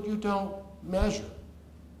manage what you don't measure.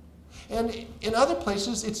 And in other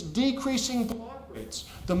places, it's decreasing block rates.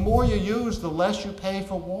 The more you use, the less you pay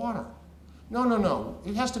for water. No.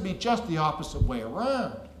 It has to be just the opposite way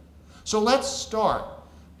around. So let's start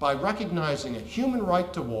by recognizing a human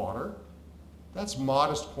right to water. That's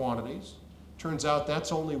modest quantities. Turns out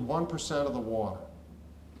that's only 1% of the water.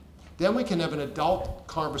 Then we can have an adult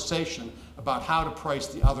conversation about how to price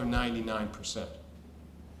the other 99%.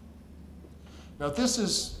 Now this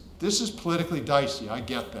is politically dicey, I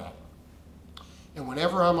get that. And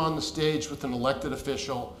whenever I'm on the stage with an elected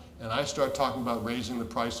official and I start talking about raising the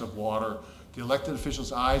price of water, the elected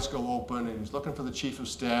official's eyes go open and he's looking for the chief of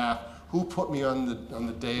staff. Who put me on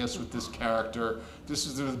the dais with this character? This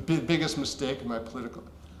is the biggest mistake in my political...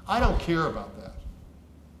 I don't care about that.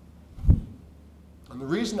 And the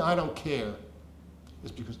reason I don't care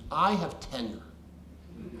is because I have tenure.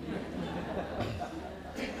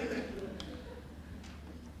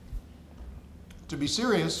 To be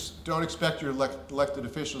serious, don't expect your elected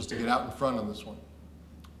officials to get out in front on this one.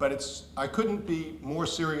 But I couldn't be more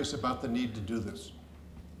serious about the need to do this.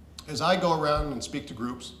 As I go around and speak to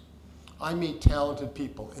groups, I meet talented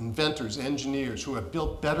people, inventors, engineers who have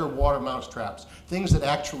built better water mousetraps, things that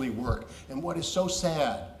actually work. And what is so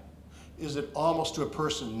sad is that almost to a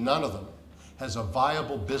person, none of them has a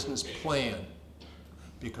viable business plan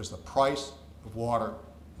because the price of water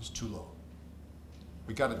is too low.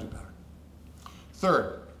 We got to do better.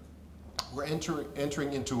 Third, we're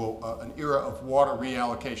entering into an era of water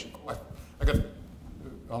reallocation. I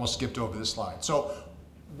almost skipped over this slide. So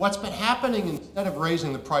what's been happening, instead of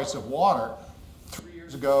raising the price of water 3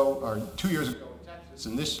 years ago or 2 years ago in Texas,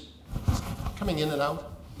 and this coming in and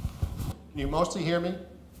out, can you mostly hear me?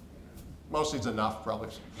 Mostly is enough, probably.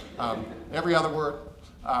 Every other word.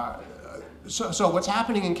 So what's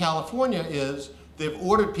happening in California is they've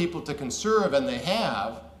ordered people to conserve, and they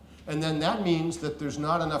have, and then that means that there's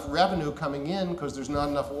not enough revenue coming in because there's not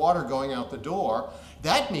enough water going out the door.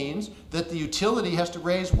 That means that the utility has to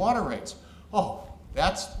raise water rates. Oh,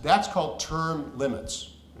 that's called term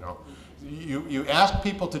limits. You know, you ask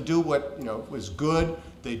people to do what is good.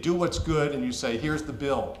 They do what's good, and you say, here's the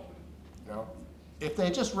bill. You know, if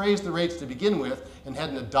they just raised the rates to begin with and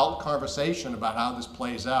had an adult conversation about how this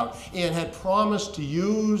plays out and had promised to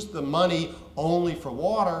use the money only for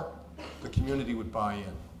water, the community would buy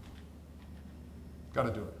in. Got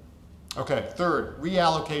to do it. Okay, third,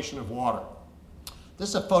 reallocation of water. This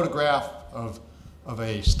is a photograph of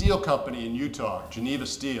a steel company in Utah, Geneva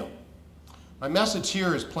Steel. My message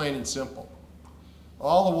here is plain and simple.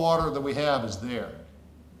 All the water that we have is there,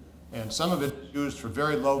 and some of it is used for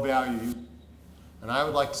very low value use. And I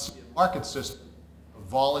would like to see a market system of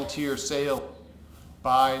volunteer sale,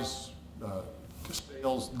 buys,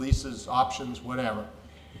 sales, leases, options, whatever,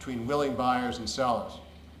 between willing buyers and sellers.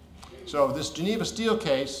 So this Geneva Steel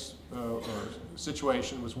case or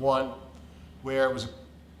situation was one where it was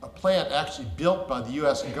a plant actually built by the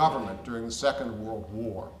US government during the Second World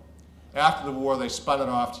War. After the war, they spun it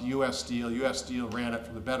off to US Steel. US Steel ran it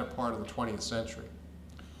for the better part of the 20th century.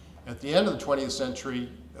 At the end of the 20th century,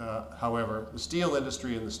 however, the steel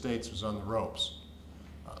industry in the States was on the ropes.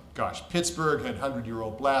 Pittsburgh had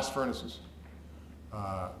 100-year-old blast furnaces.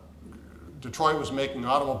 Detroit was making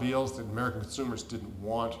automobiles that American consumers didn't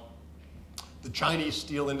want. The Chinese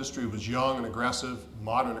steel industry was young and aggressive,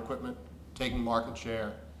 modern equipment, taking market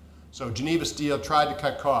share. So Geneva Steel tried to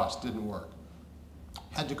cut costs, didn't work.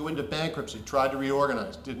 Had to go into bankruptcy, tried to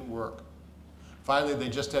reorganize, didn't work. Finally, they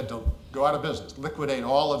just had to go out of business, liquidate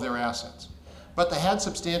all of their assets. But they had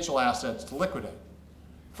substantial assets to liquidate.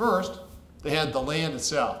 First, they had the land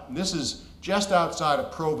itself. And this is just outside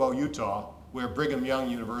of Provo, Utah, where Brigham Young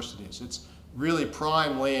University is. It's really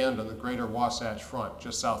prime land on the greater Wasatch Front,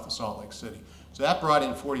 just south of Salt Lake City. So that brought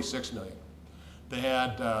in $46 million. They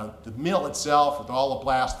had the mill itself with all the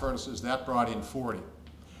blast furnaces, that brought in 40.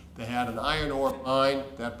 They had an iron ore mine,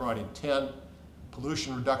 that brought in 10.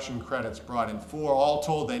 Pollution reduction credits brought in 4. All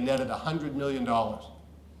told, they netted $100 million.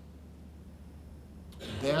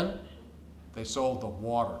 Then they sold the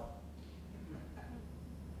water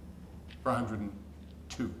for $102.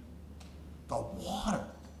 The water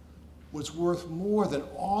was worth more than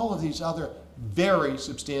all of these other very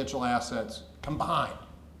substantial assets combined.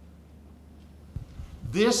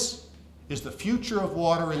 This is the future of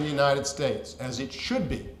water in the United States, as it should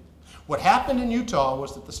be. What happened in Utah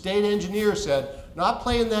was that the state engineer said, not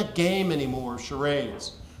playing that game anymore,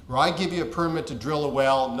 charades, where I give you a permit to drill a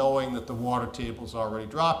well knowing that the water table's already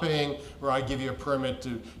dropping, where I give you a permit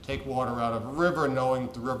to take water out of a river knowing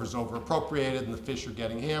that the river's over-appropriated and the fish are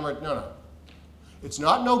getting hammered. No, no. It's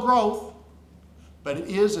not no growth, but it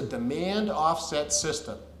is a demand offset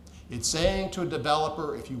system. It's saying to a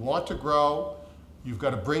developer, if you want to grow, you've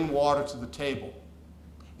got to bring water to the table.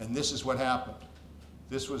 And this is what happened.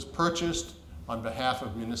 This was purchased on behalf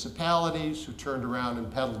of municipalities who turned around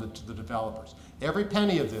and peddled it to the developers. Every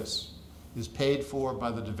penny of this is paid for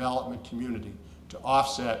by the development community to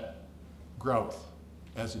offset growth,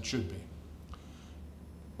 as it should be.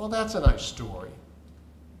 Well, that's a nice story,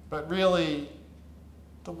 but really,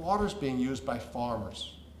 the water's being used by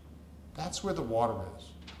farmers. That's where the water is.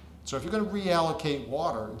 So if you're going to reallocate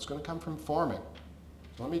water, it's going to come from farming.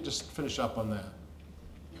 So let me just finish up on that.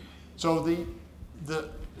 So the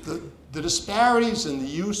disparities in the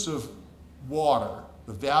use of water,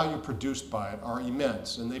 the value produced by it, are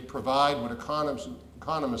immense, and they provide what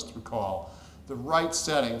economists would call the right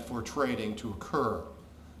setting for trading to occur.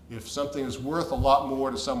 If something is worth a lot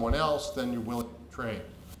more to someone else, then you're willing to trade.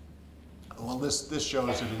 Well, this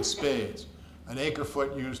shows it in spades. An acre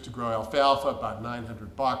foot used to grow alfalfa, about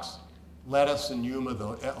 $900. Lettuce in Yuma,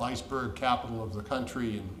 the iceberg capital of the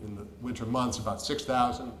country, in the winter months, about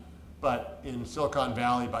 $6,000. But in Silicon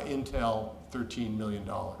Valley, by Intel, $13 million.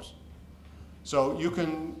 So you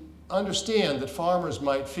can understand that farmers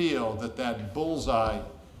might feel that that bullseye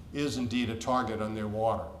is indeed a target on their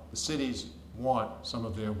water. The cities want some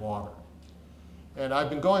of their water. And I've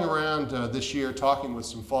been going around this year talking with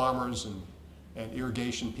some farmers and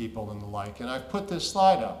irrigation people and the like, and I've put this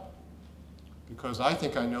slide up because I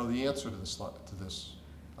think I know the answer to this.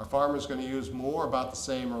 Are farmers going to use more, about the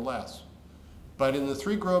same, or less? But in the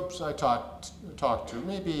three groups I talked to,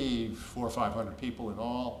 maybe 400 or 500 people in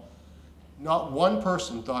all, not one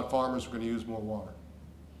person thought farmers were going to use more water,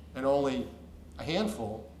 and only a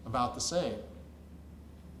handful about the same.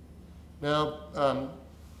 Now,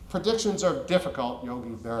 predictions are difficult, Yogi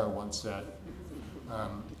Berra once said.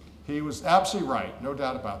 He was absolutely right, no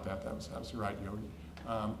doubt about that. That was absolutely right,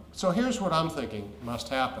 Yogi. So here's what I'm thinking must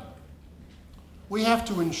happen. We have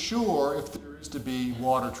to ensure, if there is to be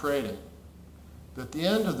water trading, that the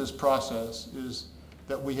end of this process is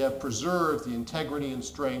that we have preserved the integrity and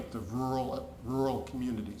strength of rural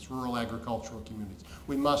communities, rural agricultural communities.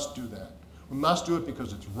 We must do that. We must do it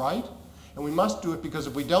because it's right, and we must do it because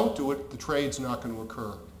if we don't do it, the trade's not going to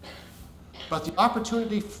occur. But the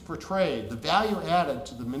opportunity for trade, the value added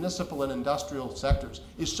to the municipal and industrial sectors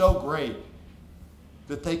is so great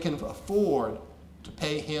that they can afford to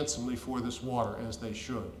pay handsomely for this water, as they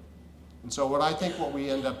should. And so what we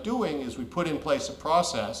end up doing is we put in place a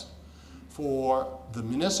process for the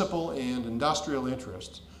municipal and industrial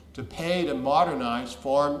interests to pay to modernize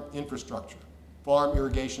farm infrastructure, farm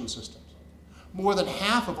irrigation systems. More than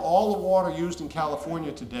half of all the water used in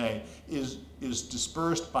California today is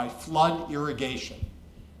dispersed by flood irrigation.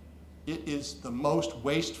 It is the most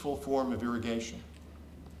wasteful form of irrigation.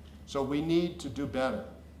 So we need to do better.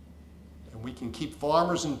 And we can keep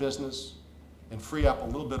farmers in business and free up a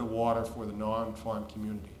little bit of water for the non-farm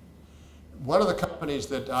community. One of the companies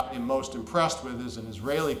that I am most impressed with is an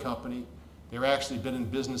Israeli company. They've actually been in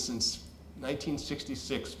business since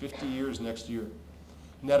 1966, 50 years next year.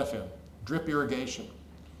 Netafim, drip irrigation.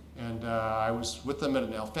 And I was with them at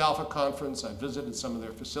an alfalfa conference. I visited some of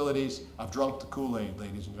their facilities. I've drunk the Kool-Aid,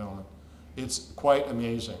 ladies and gentlemen. It's quite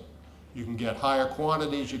amazing. You can get higher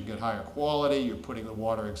quantities, you can get higher quality, you're putting the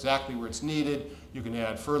water exactly where it's needed. You can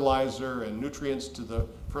add fertilizer and nutrients to the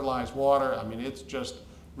fertilized water. I mean, it's just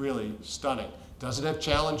really stunning. Does it have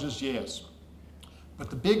challenges? Yes. But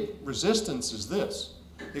the big resistance is this.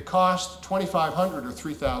 It costs $2,500 or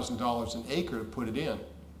 $3,000 an acre to put it in.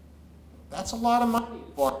 That's a lot of money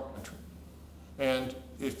for our country. And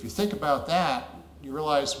if you think about that, you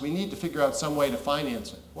realize we need to figure out some way to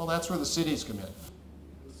finance it. Well, that's where the cities come in.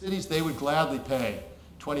 The cities, they would gladly pay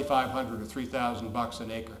 $2,500 or $3,000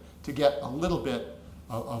 an acre to get a little bit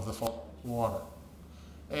of the water.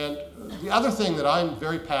 And the other thing that I'm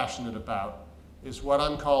very passionate about is what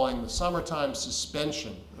I'm calling the summertime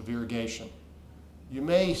suspension of irrigation. You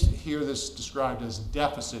may hear this described as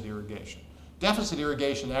deficit irrigation. Deficit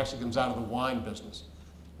irrigation actually comes out of the wine business,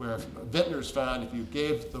 where vintners found if you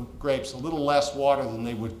gave the grapes a little less water than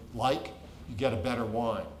they would like, you get a better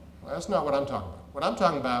wine. Well, that's not what I'm talking about. What I'm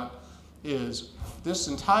talking about is this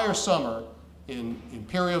entire summer in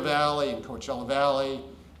Imperial Valley, in Coachella Valley,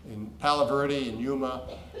 in Palo Verde, in Yuma,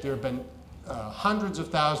 there have been hundreds of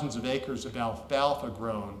thousands of acres of alfalfa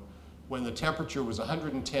grown when the temperature was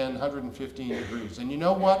 110, 115 degrees. And you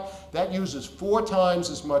know what? That uses 4 times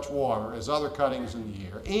as much water as other cuttings in the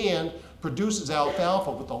year and produces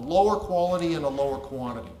alfalfa with a lower quality and a lower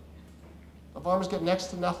quantity. The farmers get next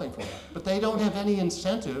to nothing from that. But they don't have any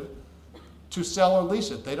incentive to sell or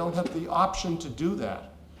lease it. They don't have the option to do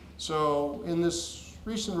that. So in this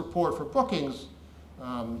recent report for Brookings,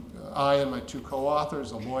 I and my 2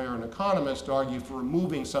 co-authors, a lawyer and economist, argue for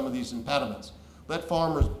removing some of these impediments. Let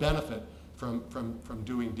farmers benefit from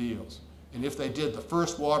doing deals. And if they did, the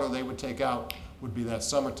first water they would take out would be that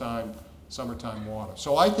summertime water.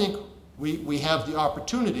 So I think we have the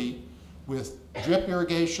opportunity with drip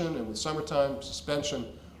irrigation and with summertime suspension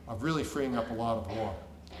of really freeing up a lot of water.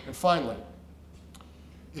 And finally,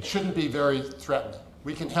 it shouldn't be very threatening.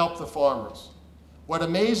 We can help the farmers. What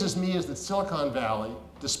amazes me is that Silicon Valley,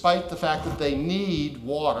 despite the fact that they need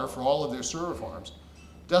water for all of their server farms,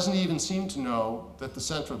 doesn't even seem to know that the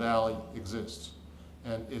Central Valley exists.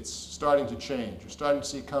 And it's starting to change. You're starting to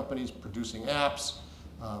see companies producing apps,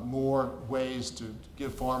 more ways to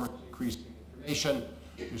give farmers increased information.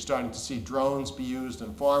 You're starting to see drones be used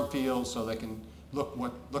in farm fields so they can look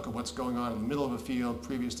at what's going on in the middle of a field,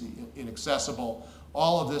 previously inaccessible.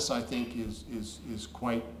 All of this, I think, is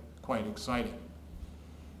quite exciting.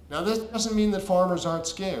 Now, this doesn't mean that farmers aren't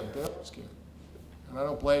scared. They're scared, and I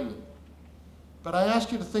don't blame them. But I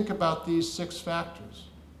ask you to think about these 6 factors.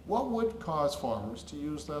 What would cause farmers to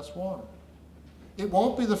use less water? It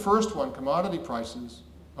won't be the first one, commodity prices.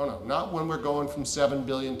 Oh no, not when we're going from 7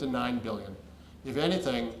 billion to 9 billion. If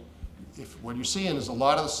anything, what you're seeing is a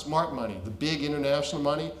lot of the smart money, the big international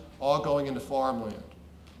money, all going into farmland.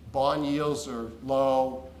 Bond yields are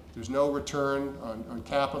low. There's no return on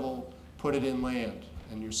capital. Put it in land.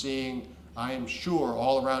 And you're seeing, I am sure,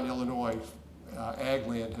 all around Illinois, ag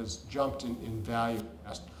land has jumped in value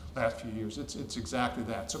the last few years. It's exactly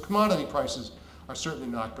that. So commodity prices are certainly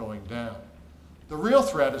not going down. The real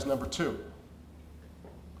threat is number 2.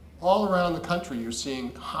 All around the country, you're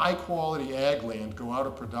seeing high-quality ag land go out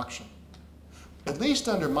of production. At least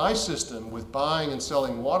under my system with buying and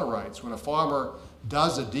selling water rights, when a farmer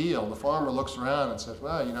does a deal, the farmer looks around and says,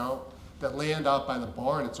 well, you know, that land out by the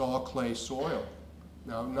barn, it's all clay soil.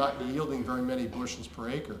 Now, not yielding very many bushels per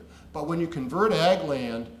acre. But when you convert ag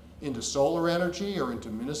land into solar energy or into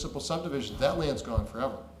municipal subdivisions, that land's gone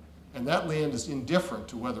forever. And that land is indifferent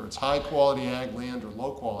to whether it's high quality ag land or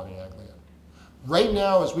low quality ag land. Right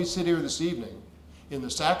now, as we sit here this evening, in the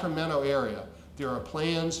Sacramento area, there are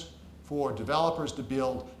plans for developers to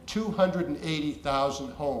build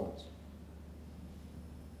 280,000 homes.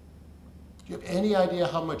 Do you have any idea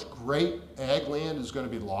how much great ag land is going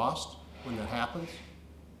to be lost when that happens?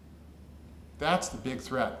 That's the big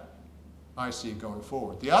threat I see going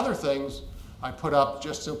forward. The other things I put up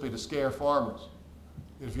just simply to scare farmers.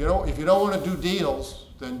 If you don't want to do deals,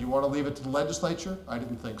 then you want to leave it to the legislature? I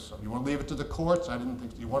didn't think so. You want to leave it to the courts? I didn't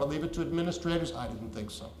think so. You want to leave it to administrators? I didn't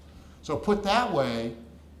think so. So put that way,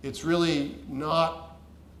 it's really not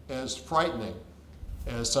as frightening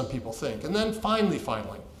as some people think. And then finally,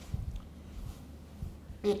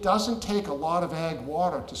 it doesn't take a lot of ag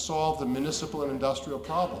water to solve the municipal and industrial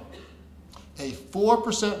problem. A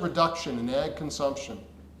 4% reduction in ag consumption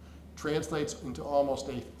translates into almost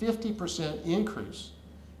a 50% increase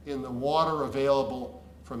in the water available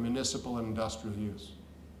for municipal and industrial use.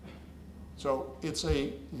 So it's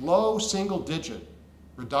a low single-digit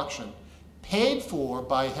reduction paid for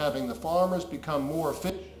by having the farmers become more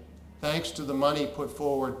efficient thanks to the money put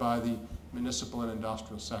forward by the municipal and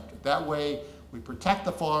industrial sector. That way, we protect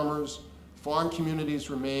the farmers, farm communities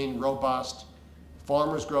remain robust,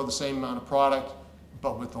 farmers grow the same amount of product,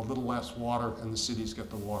 but with a little less water, and the cities get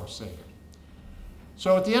the water saved.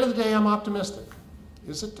 So at the end of the day, I'm optimistic.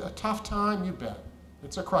 Is it a tough time? You bet.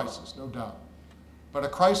 It's a crisis, no doubt. But a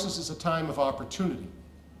crisis is a time of opportunity.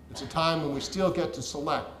 It's a time when we still get to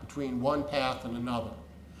select between one path and another.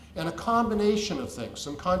 And a combination of things,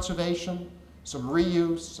 some conservation, some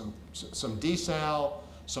reuse, some desal,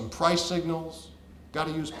 some price signals, got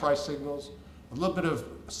to use price signals, a little bit of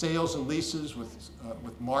sales and leases with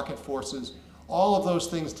market forces. All of those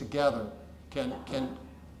things together can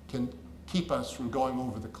keep us from going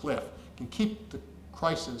over the cliff, can keep the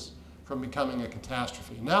crisis from becoming a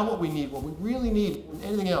catastrophe. Now what we really need more than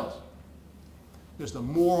anything else, is the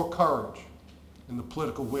moral courage and the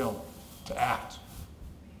political will to act.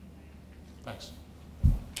 Thanks.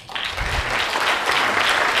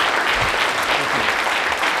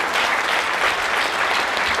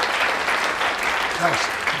 Thanks.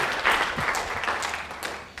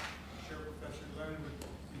 Chair Professor Glennon would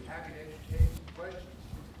be happy to entertain questions.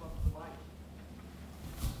 Please come up to the mic.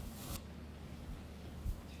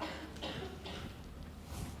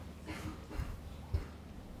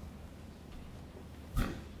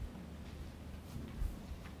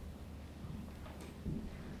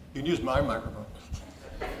 You can use my microphone.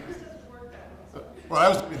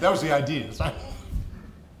 Well, that was the idea.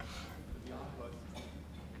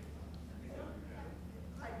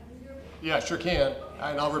 Yeah, sure can,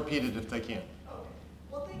 and I'll repeat it if they can.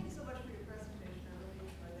 Well, thank you so much for your presentation. I really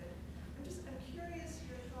enjoyed it. I'm curious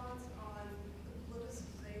your thoughts on the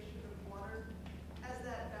politicization of water as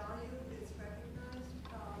that value is recognized.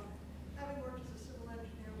 Having worked as a civil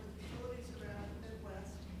engineer with utilities around the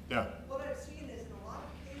Midwest, Yeah. what I've seen is in a lot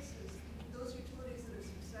of cases, those utilities that are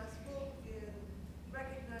successful in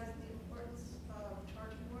recognizing the importance of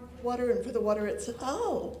charging more for water and for the water itself.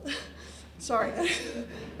 Oh. Sorry,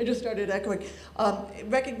 I just started echoing.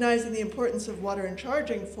 Recognizing the importance of water and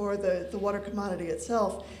charging for the water commodity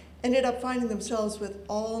itself, ended up finding themselves with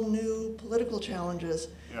all new political challenges.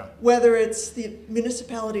 Yeah. Whether it's the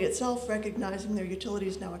municipality itself recognizing their utility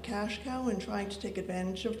is now a cash cow and trying to take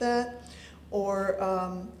advantage of that, or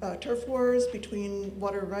turf wars between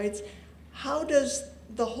water rights. How does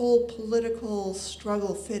the whole political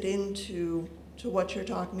struggle fit into what you're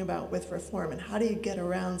talking about with reform, and how do you get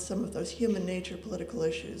around some of those human nature political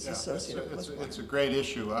issues associated with water? It's a great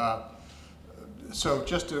issue. So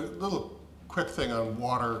just a little quick thing on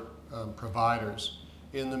water providers.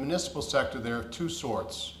 In the municipal sector, there are two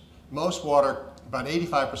sorts. Most water, about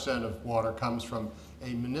 85% of water comes from a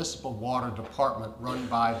municipal water department run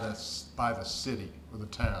by the city or the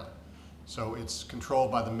town. So it's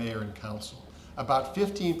controlled by the mayor and council. About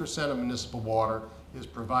 15% of municipal water is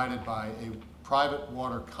provided by a private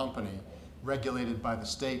water company regulated by the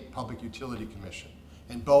State Public Utility Commission.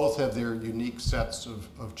 And both have their unique sets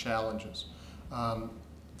of challenges.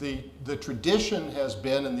 The tradition has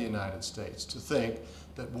been in the United States to think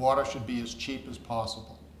that water should be as cheap as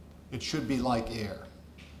possible. It should be like air.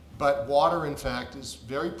 But water, in fact, is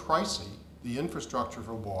very pricey. The infrastructure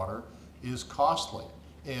for water is costly.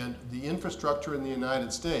 And the infrastructure in the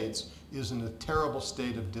United States is in a terrible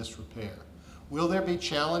state of disrepair. Will there be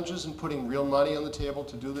challenges in putting real money on the table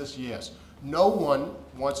to do this? Yes. No one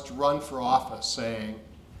wants to run for office saying,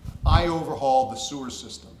 I overhauled the sewer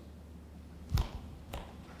system.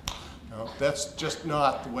 No, that's just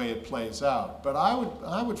not the way it plays out. But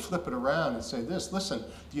I would flip it around and say this, listen,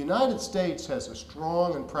 the United States has a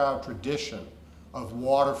strong and proud tradition of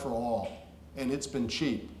water for all, and it's been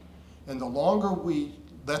cheap. And the longer we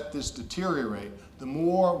let this deteriorate, the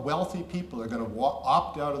more wealthy people are going to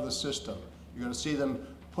opt out of the system. You're going to see them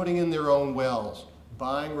putting in their own wells,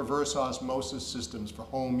 buying reverse osmosis systems for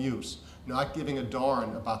home use, not giving a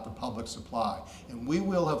darn about the public supply. And we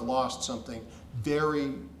will have lost something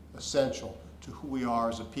very essential to who we are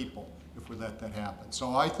as a people if we let that happen.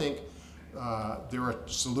 So I think there are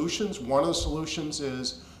solutions. One of the solutions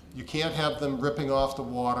is you can't have them ripping off the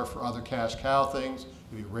water for other cash cow things.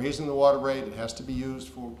 If you're raising the water rate, it has to be used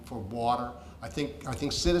for water. I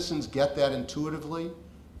think citizens get that intuitively.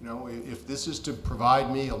 You know, if this is to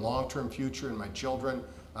provide me a long-term future and my children,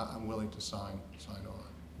 I'm willing to sign on.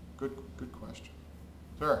 Good question.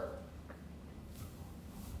 Sir?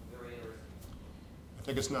 Very interesting. I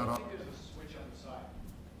think it's not on. I think there's a switch on the side.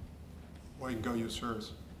 Well, you can go use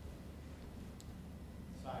hers.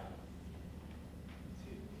 Side.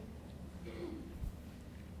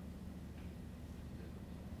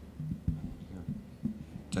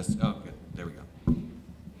 Oh, good. There we go.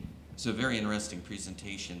 So, very interesting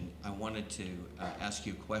presentation. I wanted to ask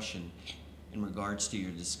you a question in regards to your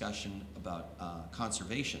discussion about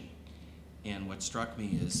conservation. And what struck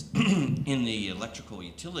me is in the electrical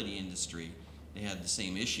utility industry, they had the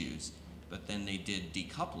same issues, but then they did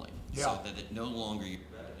decoupling so that it no longer, your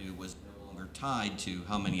revenue was no longer tied to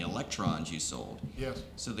how many electrons you sold. Yes.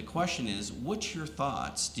 So the question is, what's your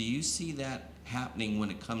thoughts? Do you see that happening when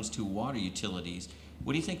it comes to water utilities?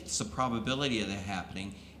 What do you think is the probability of that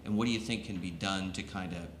happening, and what do you think can be done to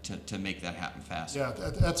kind of to make that happen faster? Yeah,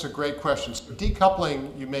 that's a great question. So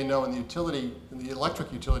decoupling, you may know, in the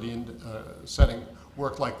electric utility setting,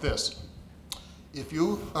 work like this. If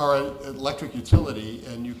you are an electric utility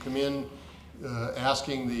and you come in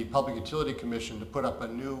asking the Public Utility Commission to put up a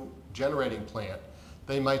new generating plant,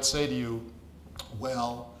 they might say to you,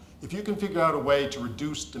 well, if you can figure out a way to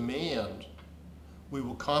reduce demand, we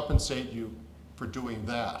will compensate you for doing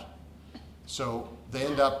that. So they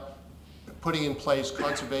end up putting in place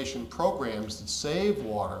conservation programs that save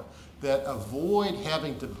water, that avoid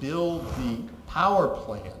having to build the power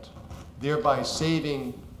plant, thereby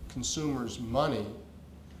saving consumers money,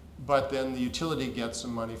 but then the utility gets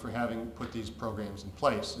some money for having put these programs in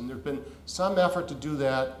place. And there's been some effort to do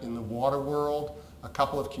that in the water world, a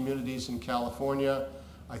couple of communities in California.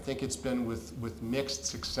 I think it's been with mixed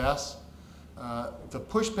success. The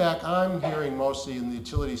pushback I'm hearing mostly in the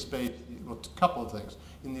utility space, well, a couple of things.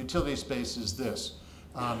 In the utility space is this.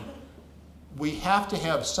 We have to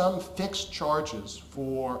have some fixed charges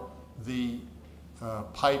for the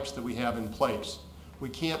pipes that we have in place. We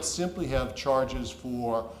can't simply have charges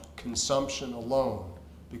for consumption alone,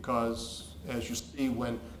 because as you see,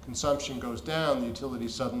 when consumption goes down, the utility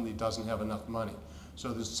suddenly doesn't have enough money.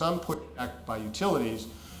 So there's some pushback by utilities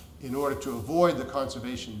in order to avoid the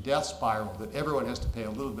conservation death spiral that everyone has to pay a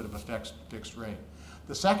little bit of a fixed rate.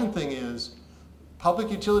 The second thing is public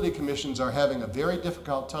utility commissions are having a very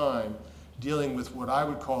difficult time dealing with what I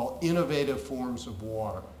would call innovative forms of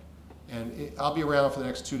water. And I'll be around for the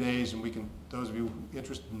next 2 days, and we can, those of you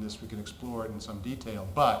interested in this, we can explore it in some detail.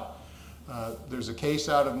 But there's a case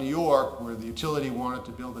out of New York where the utility wanted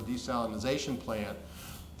to build a desalinization plant.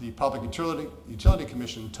 The Public Utility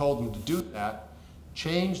Commission told them to do that,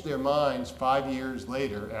 changed their minds 5 years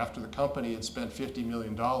later after the company had spent $50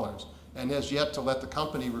 million and has yet to let the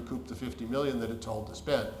company recoup the $50 million that it told to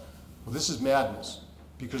spend. Well, this is madness,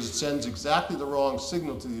 because it sends exactly the wrong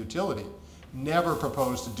signal to the utility. Never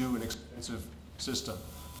propose to do an expensive system.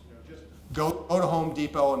 Just go to Home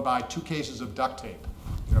Depot and buy 2 cases of duct tape.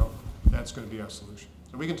 You know, that's going to be our solution.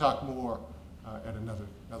 So we can talk more at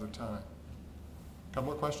another time.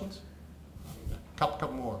 Couple more questions?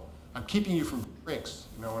 Couple more. I'm keeping you from drinks,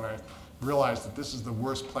 you know, when I realize that this is the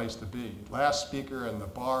worst place to be. Last speaker and the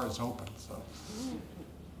bar is open, so.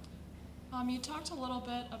 You talked a little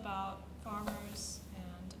bit about farmers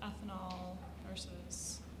and ethanol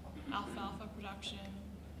versus alfalfa production,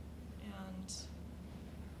 and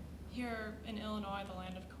here in Illinois, the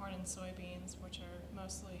land of corn and soybeans, which are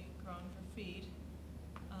mostly grown for feed,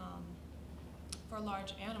 for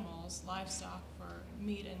large animals, livestock, for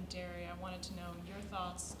meat and dairy. I wanted to know your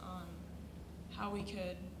thoughts on how we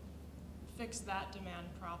could fix that demand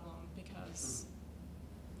problem, because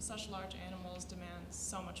such large animals demand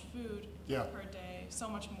so much food per day, so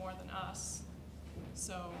much more than us.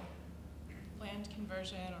 So land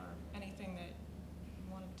conversion or anything that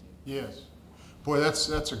you wanted to? Yes. Boy,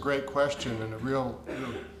 that's a great question and a real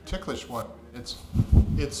ticklish one. It's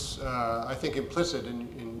I think implicit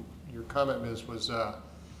in your comment, Ms., was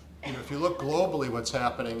if you look globally, what's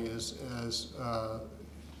happening is as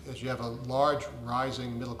you have a large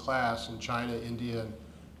rising middle class in China, India, and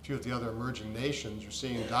a few of the other emerging nations, you're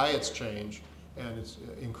seeing diets change, and it's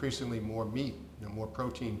increasingly more meat, more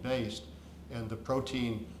protein based, and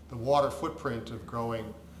the water footprint of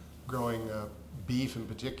growing beef in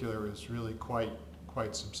particular is really quite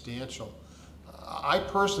substantial. I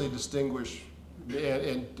personally distinguish,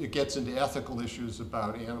 and it gets into ethical issues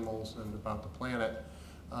about animals and about the planet.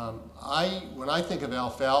 When I think of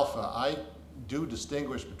alfalfa, I do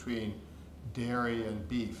distinguish between dairy and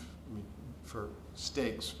beef, for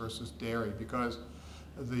steaks versus dairy, because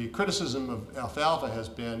the criticism of alfalfa has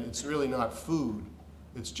been it's really not food,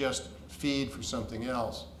 it's just feed for something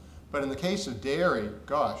else. But in the case of dairy,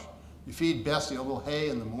 gosh, you feed Bessie a little hay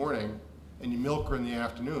in the morning and you milk her in the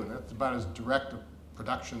afternoon. That's about as direct a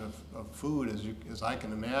production of food as I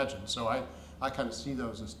can imagine. So I kind of see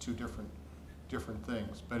those as two different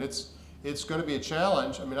things. But it's going to be a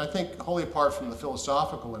challenge. I mean, I think wholly apart from the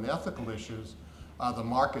philosophical and ethical issues, the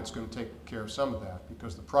market's going to take care of some of that,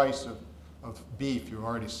 because the price of beef, you've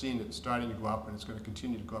already seen it starting to go up, and it's going to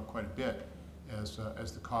continue to go up quite a bit as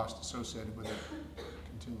the cost associated with it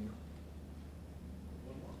continue.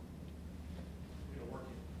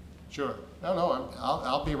 Sure. No,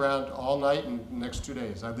 I'll be around all night and the next 2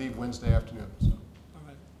 days. I leave Wednesday afternoon. So. All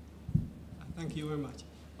right. Thank you very much.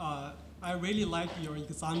 I really like your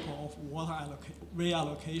example of water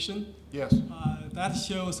reallocation. Yes. That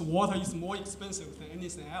shows water is more expensive than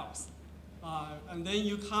anything else. And then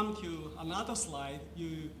you come to another slide,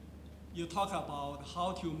 you talk about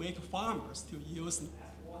how to make farmers to use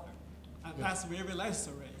water. And that's very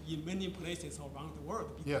necessary in many places around the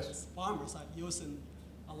world, because farmers are using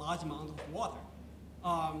a large amount of water.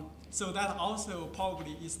 So that also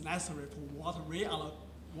probably is necessary for water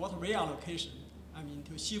reallocation. I mean,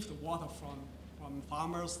 to shift water from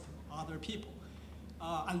farmers to other people.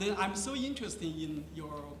 And then I'm so interested in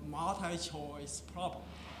your multi-choice problem.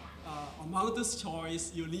 Among this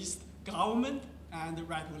choice, you list government and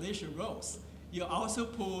regulation roles. You also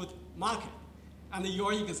put market. And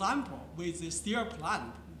your example with the steel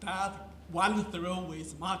plant, that went through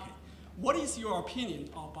with market. What is your opinion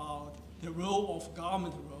about the role of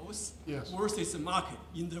government roles versus the market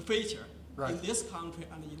in the future, in this country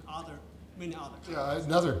and in many other countries? Yeah,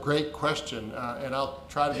 another great question, and I'll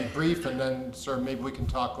try to be brief, and then maybe we can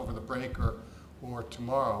talk over the break or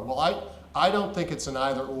tomorrow. Well, I don't think it's an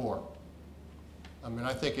either or. I mean,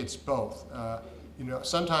 I think it's both.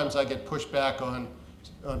 Sometimes I get pushed back on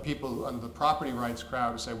people, on the property rights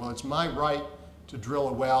crowd, who say, well, it's my right to drill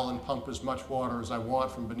a well and pump as much water as I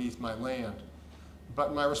want from beneath my land.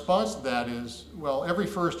 But my response to that is, well, every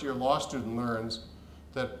first-year law student learns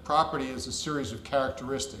that property is a series of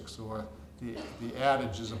characteristics, or the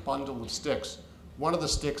adage is a bundle of sticks. One of the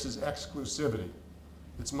sticks is exclusivity.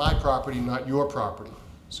 It's my property, not your property.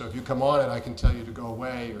 So if you come on it, I can tell you to go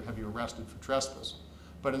away or have you arrested for trespass.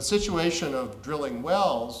 But in a situation of drilling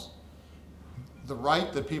wells, the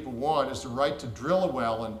right that people want is the right to drill a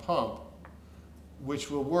well and pump,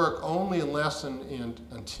 which will work only unless and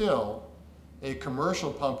until a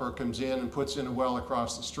commercial pumper comes in and puts in a well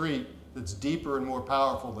across the street that's deeper and more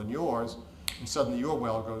powerful than yours, and suddenly your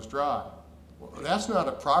well goes dry. Well, that's not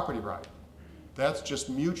a property right. That's just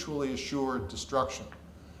mutually assured destruction.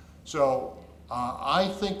 So I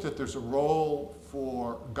think that there's a role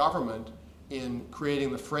for government in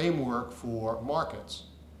creating the framework for markets.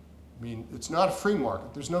 I mean, it's not a free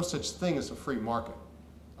market. There's no such thing as a free market.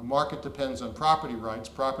 A market depends on property rights.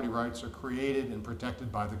 Property rights are created and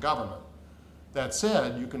protected by the government. That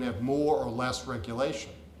said, you can have more or less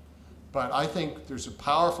regulation. But I think there's a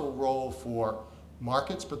powerful role for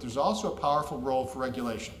markets, but there's also a powerful role for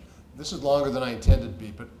regulation. This is longer than I intended to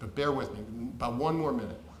be, but bear with me, about 1 more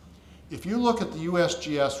minute. If you look at the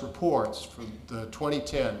USGS reports for the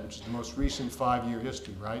 2010, which is the most recent 5-year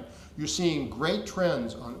history, right? You're seeing great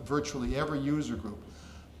trends on virtually every user group.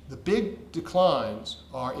 The big declines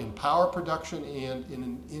are in power production and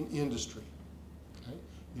in industry. Okay?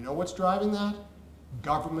 You know what's driving that?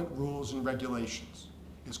 Government rules and regulations.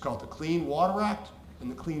 It's called the Clean Water Act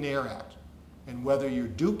and the Clean Air Act. And whether you're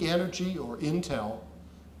Duke Energy or Intel,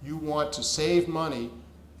 you want to save money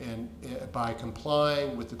by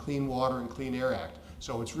complying with the Clean Water and Clean Air Act.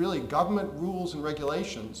 So it's really government rules and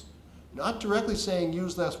regulations, not directly saying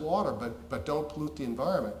use less water, but don't pollute the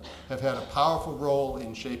environment, have had a powerful role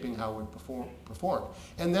in shaping how we perform.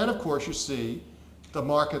 And then, of course, you see the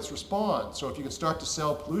markets respond. So if you can start to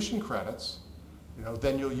sell pollution credits,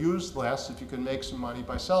 then you'll use less if you can make some money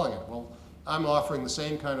by selling it. Well, I'm offering the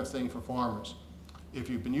same kind of thing for farmers. If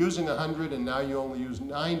you've been using 100 and now you only use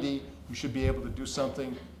 90, you should be able to do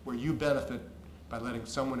something where you benefit by letting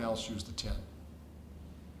someone else use the 10.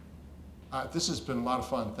 This has been a lot of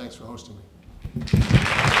fun. Thanks for hosting me.